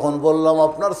 আমি তখন বললাম,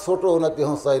 আপনার ছোট নাতি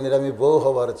হোসাইনের আমি বউ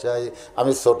হবার চাই,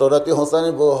 আমি ছোট নাতি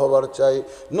হোসাইনের বউ হবার চাই।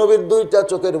 নবীর 2টা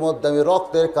চোখের মধ্যে আমি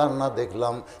রক্তের কান্না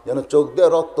দেখলাম, যেন চোখ দিয়ে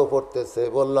রক্ত পড়তেছে।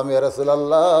 বললাম, ইয়া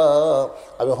রাসূলুল্লাহ,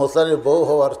 আমি হোসাইনের বউ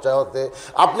হবার চাওতে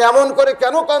আপনি এমন করে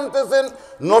কেন কাঁদতেছেন?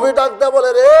 নবী ডাকতে বলে,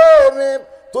 রে মেয়ে,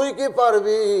 তুই কি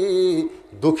পারবি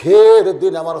দুঃখের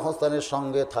দিন আমার হোসেনের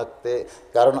সঙ্গে থাকতে?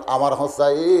 কারণ আমার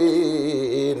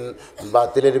হোসাইন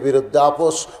বাতিলের বিরুদ্ধে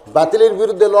আপোষ, বাতিলের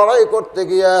বিরুদ্ধে লড়াই করতে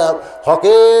গিয়া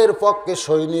হকের পক্ষে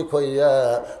সৈনিক হইয়া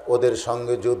ওদের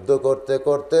সঙ্গে যুদ্ধ করতে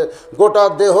করতে গোটা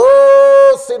দেহ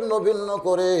ছিন্ন ভিন্ন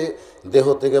করে দেহ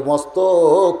থেকে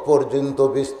মস্তক পর্যন্ত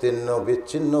বিস্তীর্ণ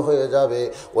বিচ্ছিন্ন হয়ে যাবে।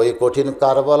 ওই কঠিন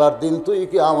কারবালার দিন তুই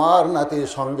কি আমার নাতির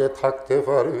সঙ্গে থাকতে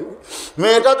পারবি?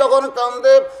 মেয়েটা যখন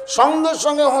কান্দে সঙ্গে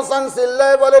সঙ্গে হোসেন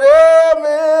চিল্লায় বলে, রে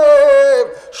মেয়ে,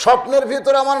 স্বপ্নের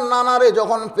ভিতরে আমার নানারে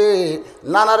যখন পেয়ে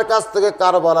নানার কাছ থেকে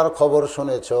কারবালার খবর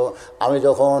শুনেছ, আমি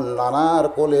যখন নানার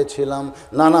কোলে ছিলাম,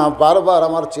 নানা বারবার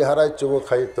আমার চেহারায় চুমু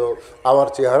খাইতো, আমার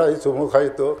চেহারায় চুমু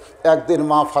খাইতো। একদিন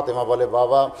মা ফাতেমা বলে,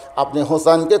 বাবা আপনি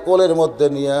হোসেনকে কোলের মধ্যে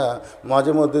নিয়ে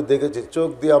মাঝে মধ্যে দেখেছি চোখ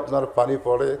দিয়ে আপনার পানি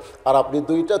পড়ে, আর আপনি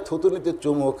দুইটা থুতুনিতে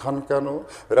চুমু খান কেন?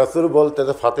 রাসূল বলতে,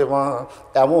 ফাতেমা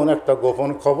এমন একটা গোপন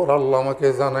খবর আল্লাহ আমাকে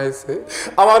জানাইছে,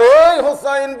 আমার এই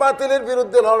হোসেন বাতিলের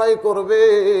বিরুদ্ধে লড়াই করবে,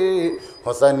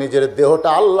 হোসেন নিজের দেহটা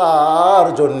আল্লাহর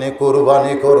জন্যে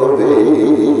কোরবানি করবে।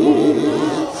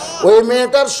 ওই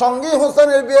মেয়েটার সঙ্গে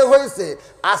হোসেনের বিয়ে হয়েছে।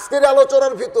 আজকের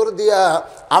আলোচনার ভিতর দিয়া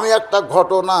আমি একটা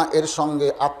ঘটনা এর সঙ্গে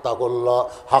আত্মা করল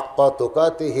হাক্কা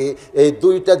তুকাতিহি, এই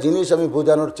দুইটা জিনিস আমি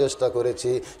বোঝানোর চেষ্টা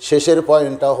করেছি। শেষের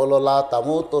পয়েন্টটা হলো লা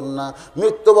তামুতুন্না,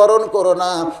 মৃত্যুবরণ করো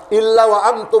না ইল্লা ওয়া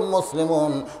আনতুম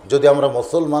মুসলিমুন। যদি আমরা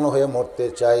মুসলমান হয়ে মরতে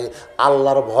চাই,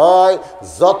 আল্লাহর ভয়,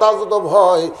 যথাযথ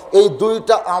ভয়, এই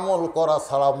দুইটা আমল করা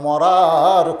ছাড়া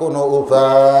মরার কোনো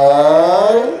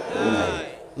উপায় নেই।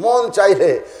 মন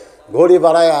চাইলে ঘড়ি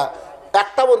বাড়ায়া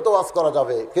একটা পর্যন্ত ওয়াজ করা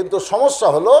যাবে, কিন্তু সমস্যা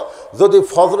হলো যদি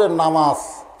ফজরের নামাজ,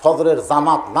 ফজরের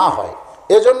জামাত না হয়।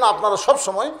 এজন্য আপনারা সব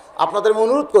সময় আপনাদের আমি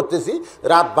অনুরোধ করতেছি,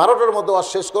 রাত 12টার মধ্যে ওয়াজ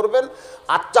শেষ করবেন,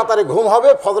 8টা তারিখ ঘুম হবে,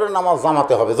 ফজরের নামাজ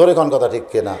জামাতে হবে। জোরে কোন কথা ঠিক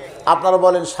কিনা? আপনারা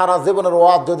বলেন সারা জীবনের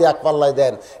ওয়াজ যদি এক পাল্লায়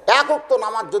দেন, এক ওয়াক্ত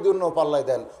নামাজ যদি অন্য পাল্লায়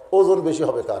দেন, ওজন বেশি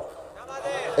হবে কার?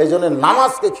 এই জন্য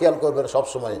নামাজকে খেয়াল করবেন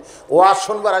সবসময়। ওয়াজ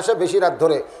শুনবার আসে বেশি রাত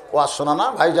ধরে ওয়াজ শোনা না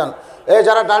ভাইজান। এই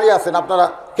যারা দাঁড়িয়ে আছেন আপনারা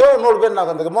কেউ নড়বেন না,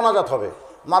 এখান থেকে মোনাজাত হবে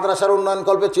মাদ্রাসার উন্নয়ন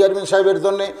কল্পে চেয়ারম্যান সাহেবের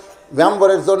জন্যে,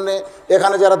 মেম্বারের জন্যে,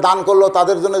 এখানে যারা দান করলো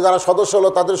তাদের জন্য, যারা সদস্য হলো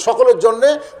তাদের সকলের জন্যে,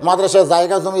 মাদ্রাসার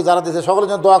জায়গা জমি যারা দিয়েছে সকলের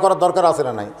জন্য দোয়া করার দরকার আছে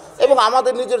না নাই? এবং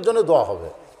আমাদের নিজের জন্য দোয়া হবে,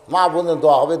 মা বোনের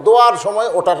দোয়া হবে। দোয়ার সময়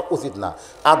ওটার উচিত না।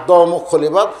 আর দোয়া মুখ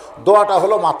খলিবাদ, দোয়াটা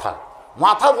হলো মাথা।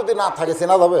 মাথা যদি না থাকে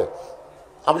চেনা যাবে?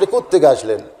 আপনি কোত্থেকে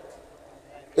আসলেন,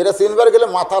 এটা চিনবার গেলে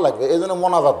মাথা লাগবে, এই জন্য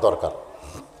মোনাজাত দরকার।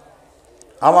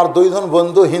 আমার দুইজন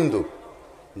বন্ধু হিন্দু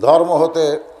ধর্ম হতে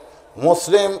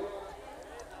মুসলিম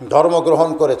ধর্ম গ্রহণ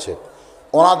করেছে,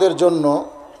 ওনাদের জন্য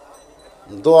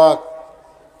দোয়া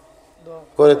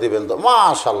করে দিবেন তো?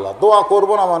 মাশাআল্লাহ, দোয়া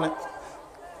করবো না মানে?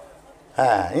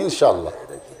 হ্যাঁ ইনশাআল্লাহ।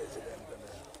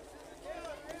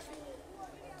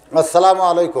 আসসালামু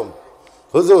আলাইকুম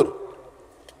হুজুর,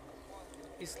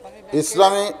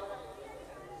 ইসলামী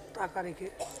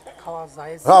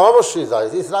হ্যাঁ অবশ্যই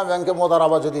জায়েজ। ইসলামী ব্যাংকে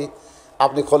মোদারাবা যদি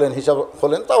আপনি খোলেন, হিসাব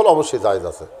খোলেন, তাহলে অবশ্যই জায়েজ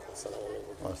আছে।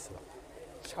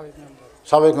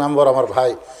 সাবেক মেম্বার আমার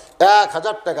ভাই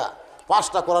 1000 টাকা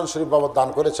 5টা কোরআন শরীফ বাবদ দান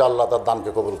করেছে, আল্লাহ তার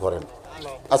দানকে কবুল করেন।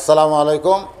 আসসালামু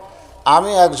আলাইকুম,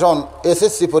 আমি একজন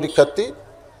এসএসসি পরীক্ষার্থী,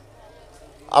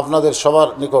 আপনাদের সবার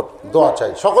নিকট দোয়া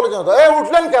চাই। সকলের জন্য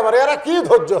উঠলেন কেবারে, এরা কি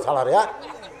ধৈর্য ছাড়া রে,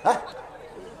 হ্যাঁ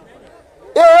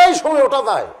এই সময় ওটা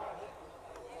যায়।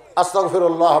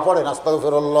 আস্তাগফিরুল্লাহ পড়েন,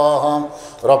 আস্তাগফিরুল্লাহ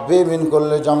রব্বি মিন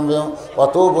কুল্লি জামবি ওয়া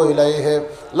তুবু ইলাইহি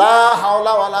লা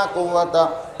হাওলা ওয়ালা কুওয়াতা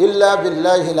ইল্লা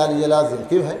বিল্লাহিল আলিয়্যিল আযীম।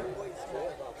 কি ভাই?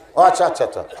 ও আচ্ছা আচ্ছা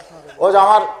আচ্ছা, ও যে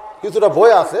আমার কিছুটা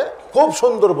বই আছে, খুব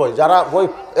সুন্দর বই, যারা বই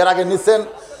এর আগে নিছেন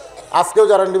আজকেও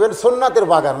যারা নেবেন, সুন্নাতের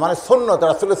বাগান, মানে সুন্নত,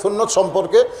 আসলে সুন্নত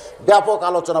সম্পর্কে ব্যাপক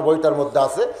আলোচনা বইটার মধ্যে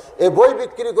আছে। এই বই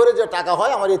বিক্রি করে যে টাকা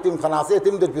হয়, আমার এতিমখানা আছে,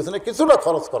 এতিমদের পিছনে কিছুটা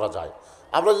খরচ করা যায়।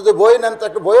 আপনারা যদি বই নেন তো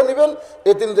একটা বইও নেবেন,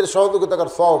 এতিমদের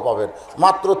সহযোগিতার সওয়াব পাবেন।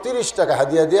 মাত্র 30 টাকা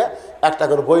হাদিয়া দিয়ে একটা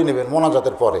করে বই নেবেন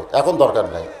মোনাজাতের পরে, এখন দরকার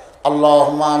নাই।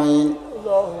 আল্লাহুম্মা আমিন,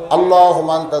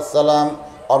 আল্লাহুম্মা আনতাস সালাম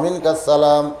ওয়া মিনকাস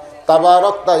সালাম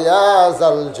তাবারাকতা ইয়া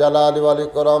যাল জালালি ওয়াল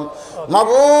ইকরাম।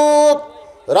 মাবুদ,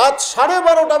 রাত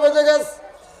 12:30 বেজে গেছে,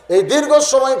 এই দীর্ঘ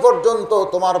সময় পর্যন্ত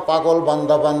তোমার পাগল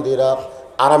বান্দা বান্দিরা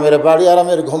আরামের বাড়ি,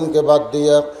 আরামের ঘুমকে বাদ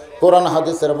দিয়ে কোরআন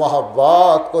হাদিসের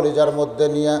মহাব্বত কলিজার মধ্যে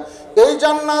নিয়ে এই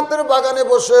জান্নাতের বাগানে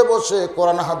বসে বসে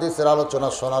কোরআন হাদিসের আলোচনা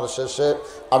শোনার শেষে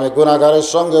আমি গুনাহগারের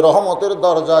সঙ্গে রহমতের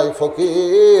দরজায়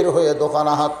ফকির হয়ে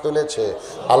দোকানে হাত তুলেছে।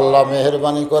 আল্লাহ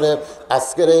মেহেরবানি করে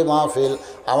আজকের এই মাহফিল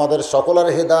আমাদের সকলের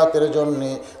হিদায়াতের জন্যে,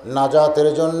 নাজাতের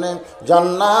জন্যে,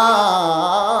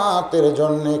 জান্নাতের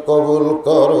জন্যে কবুল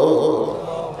করো।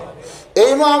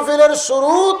 এই মাহফিলের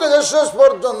শুরু থেকে শেষ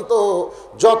পর্যন্ত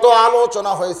যত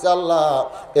আলোচনা হয়েছে আল্লাহ,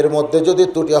 এর মধ্যে যদি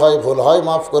ত্রুটি হয়, ভুল হয়,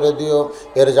 মাফ করে দিও।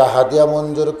 এর যা হাদিয়া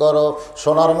মঞ্জুর করো,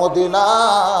 সোনার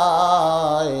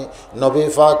মদিনায় নবী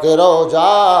পাকের রওজা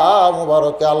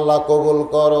মুবারকে আল্লাহ কবুল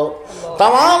করো।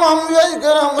 তামাম আম্বিয়ায়ে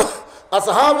কেরাম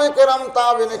আসহাবে কেরাম,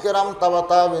 তাবিনে কেরাম, তাবা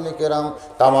তাবিনে কেরাম,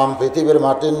 তামাম পৃথিবীর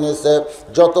মাটির নিচে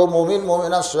যত মুমিন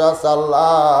মুমিনা আছে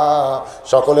আল্লাহ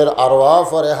সকলের আরওয়াহ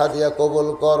ফরেহা দিয়া কবুল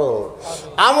করো।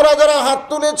 আমরা যারা হাত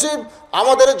তুলেছি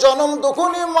আমাদের জনম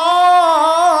দুঃখিনী মা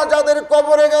যাদের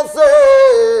কবরে গেছে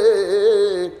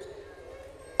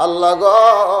আল্লাহ গো,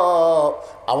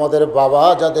 আমাদের বাবা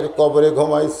যাদের কবরে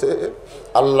ঘুমাইছে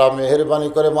আল্লাহ মেহেরবানি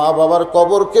করে মা বাবার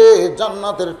কবরকে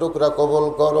জান্নাতের টুকরা কবুল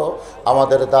করো।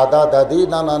 আমাদের দাদা দাদি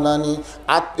নানা নানি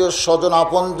আত্মীয় স্বজন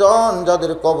আপনজন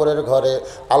যাদের কবরের ঘরে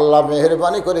আল্লাহ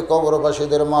মেহেরবানি করে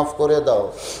কবরবাসীদের মাফ করে দাও।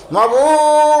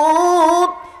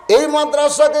 মাবুদ এই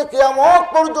মাদ্রাসাকে কিয়ামত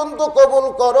পর্যন্ত কবুল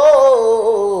করো।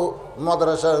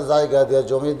 মাদ্রাসার জায়গা দিয়ে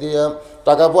জমি দিয়ে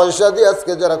টাকা পয়সা দিয়ে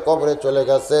আজকে যারা কবরে চলে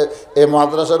গেছে এই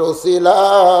মাদ্রাসার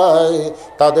ওসিলায়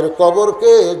তাদের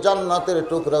কবরকে জান্নাতের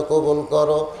টুকরা কবুল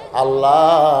করো। আল্লাহ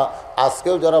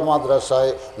আজকেও যারা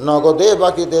মাদ্রাসায় নগদে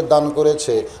বাকিতে দান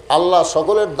করেছে আল্লাহ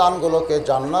সকলের দানগুলোকে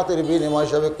জান্নাতের বিনিময়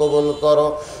হিসেবে কবুল করো।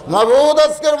 মাবুদ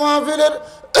আজকের মাহফিলের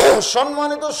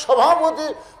সম্মানিত সভাপতি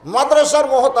মাদ্রাসার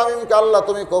মুহতামিমকে আল্লাহ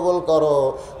তুমি কবুল করো।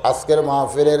 আজকের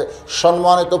মাহফিলের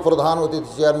সম্মানিত প্রধান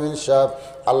অতিথি চেয়ারম্যান সাহেব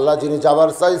আল্লাহ যিনি যাবার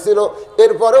চাইছিল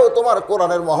এরপরেও তোমার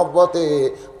কোরআনের মহব্বতে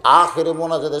আখেরে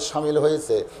মোনাজাতে শামিল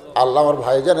হয়েছে আল্লাহ আমার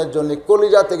ভাইজানের জন্য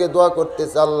কলিজা থেকে দোয়া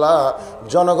করতেছে আল্লাহ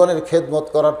জনগণের খেদমত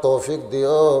করার তৌফিক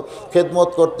দিও। খেদমত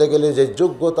করতে গেলে যে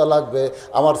যোগ্যতা লাগবে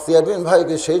আমার চেয়ারম্যান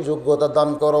ভাইকে সেই যোগ্যতা দান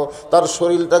করো, তার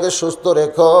শরীরটাকে সুস্থ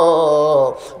রেখো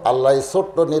আল্লাহ। এই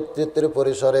ছোট্ট নেতৃত্বের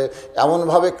পরিসরে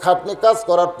এমনভাবে খাটনি কাজ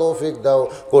করার তৌফিক দাও।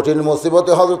 কঠিন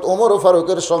মুসিবতে হযরত ওমর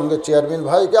ফারুকের সঙ্গে চেয়ারম্যান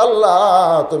ভাইকে আল্লাহ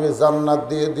তুমি জান্নাত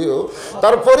দিয়ে দিও।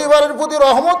 তার পরিবারের প্রতি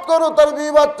রহমত করো, তার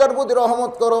বিবি বাচ্চার প্রতি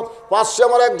রহমত করো। পাশে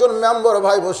আমার একজন মেম্বার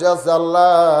ভাই বসে আছে আল্লাহ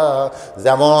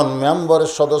যেমন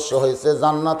মেম্বারের সদস্য হয়েছে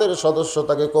জান্নাতের সদস্য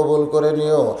তাকে কবুল করে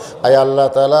নিও। আয় আল্লাহ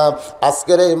তাআলা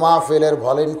আজকের এই মাহফিলের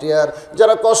ভলেন্টিয়ার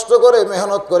যারা কষ্ট করে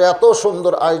মেহনত করে এত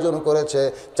সুন্দর আয়োজন করেছে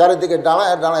চারিদিকে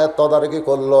দাঁড়ায় দাঁড়ায় তদারকি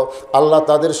করলো আল্লাহ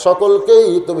তাদের সকলকেই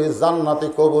তুমি জান্নাতে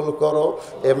কবুল করো।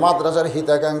 এই মাদ্রাসার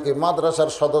হিতাকাঙ্ক্ষী মাদ্রাসার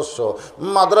সদস্য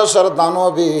মাদ্রাসার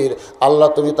দানবীর আল্লাহ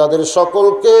তুমি তাদের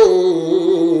সকলকে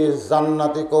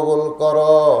জান্নাতে কবুল করো।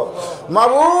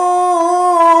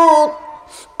 মাবুদ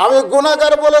আমি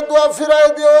গুনাহগার বলে দোয়া ফিরাই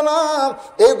দিও না।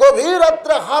 এই গভীর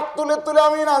রাত্রে হাত তুলে তুলে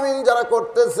আমিন আমিন যারা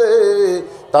করতেছে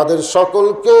তাদের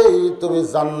সকলকেই তুমি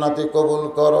জান্নাতে কবুল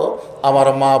করো। আমার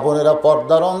মা বোনেরা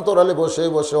পর্দার অন্তরালে বসে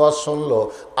বসে ওয়াজ শুনলো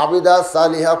আবিদা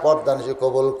সালিহা পর্দা নিশে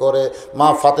কবুল করে মা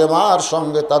ফাতেমার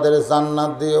সঙ্গে তাদের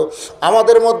জান্নাত দিও।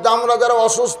 আমাদের মধ্যে আমরা যারা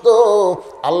অসুস্থ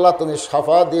আল্লাহ তুমি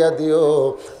শাফা দিয়া দিও।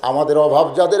 আমাদের অভাব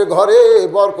যাদের ঘরে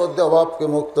বরকত দিয়ে অভাবকে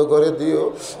মুক্ত করে দিও।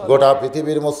 গোটা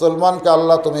পৃথিবীর মুসলমানকে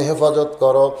আল্লাহ তুমি হেফাজত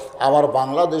করো। আমার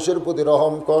বাংলাদেশের প্রতি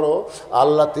রহম করো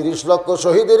আল্লাহ। 30 লক্ষ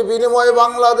শহীদের বিনিময়ে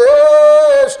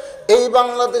বাংলাদেশ এই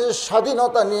বাংলাদেশের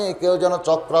স্বাধীনতা নিয়ে কেউ যেন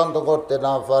চক্রান্ত করতে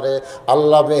না পারে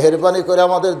আল্লাহ মেহেরবানি করে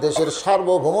আমাদের দেশের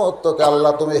সার্বভৌমত্বকে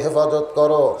আল্লাহ তুমি হেফাজত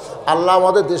করো। আল্লাহ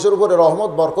আমাদের দেশের উপরে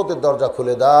রহমত বরকতের দরজা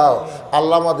খুলে দাও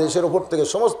আল্লাহ। আমাদের দেশের উপর থেকে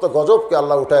সমস্ত গজবকে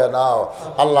আল্লাহ উঠায় নাও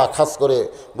আল্লাহ। খাস করে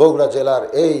বগুড়া জেলার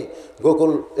এই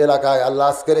গোকুল এলাকায় আল্লাহ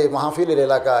আজকের এই মাহফিলের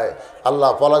এলাকায় আল্লাহ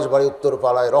পলাশবাড়ি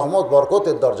উত্তরপাড়ায় রহমত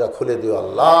বরকতের দরজা খুলে দিও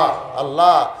আল্লাহ।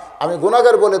 আল্লাহ আমি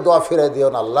গুনাহগার বলে দোয়া ফিরাই দিও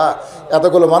না আল্লাহ।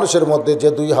 এতগুলো মানুষের মধ্যে যে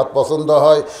 2 হাত পছন্দ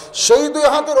হয় সেই 2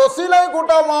 হাতের ওসিলায়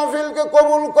গোটা মাহফিলকে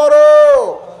কবুল করো।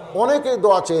 অনেকেই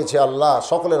দোয়া চেয়েছে আল্লাহ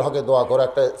সকলের হকে দোয়া করো।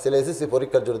 একটা ছেলে এসএসসি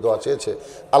পরীক্ষার জন্য দোয়া চেয়েছে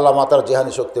আল্লাহ মাতার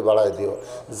জেহানি শক্তি বাড়ায় দিও।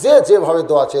 যে যেভাবে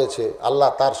দোয়া চেয়েছে আল্লাহ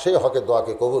তার সেই হকে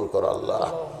দোয়াকে কবুল করো আল্লাহ।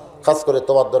 খাস করে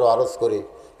তোমার দ্বারা আরজ করি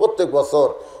প্রত্যেক বছর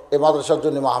এই মাদ্রাসার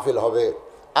জন্য মাহফিল হবে।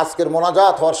 আজকের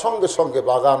মোনাজাত হওয়ার সঙ্গে সঙ্গে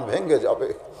বাগান ভেঙে যাবে।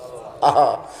 আহা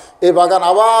এই বাগান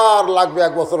আবার লাগবে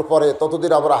 1 বছর পরে,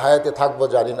 ততদিন আমরা হায়াতে থাকবো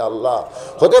জানি না আল্লাহ।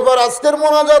 হতে পারে আজকের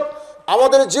মোনাজাত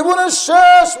আমাদের জীবনের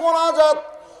শেষ মোনাজাত,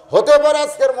 হতে পারে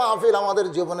আজকের মাহফিল আমাদের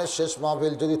জীবনের শেষ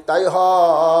মাহফিল। যদি তাই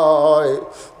হয়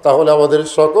তাহলে আমাদের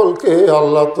সকলকে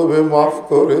আল্লাহ তুমি মাফ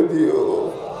করে দিও।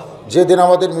 যেদিন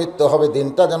আমাদের মৃত্যু হবে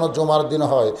দিনটা যেন জুমার দিন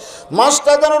হয়,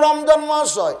 মাসটা যেন রমজান মাস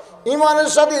হয়। ইমানের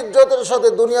সাথে ইজ্জতের সাথে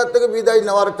দুনিয়া থেকে বিদায়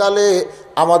নেওয়ার কালে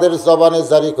আমাদের জবানে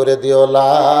জারি করে দিও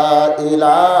লা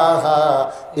ইলাহা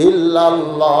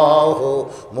ইল্লাল্লাহু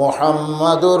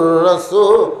মুহাম্মাদুর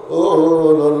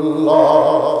রাসূলুল্লাহ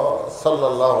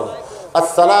সাল্লাল্লাহু আলাইহি।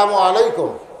 আসসালামু আলাইকুম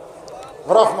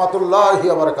ওয়া রাহমাতুল্লাহি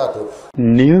ওয়া বারাকাতুহু।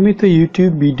 নিয়মিত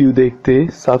ইউটিউব ভিডিও দেখতে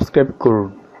সাবস্ক্রাইব করুন।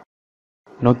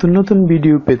 নতুন নতুন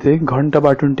ভিডিও পেতে ঘন্টা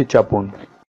বাটনটি চাপুন।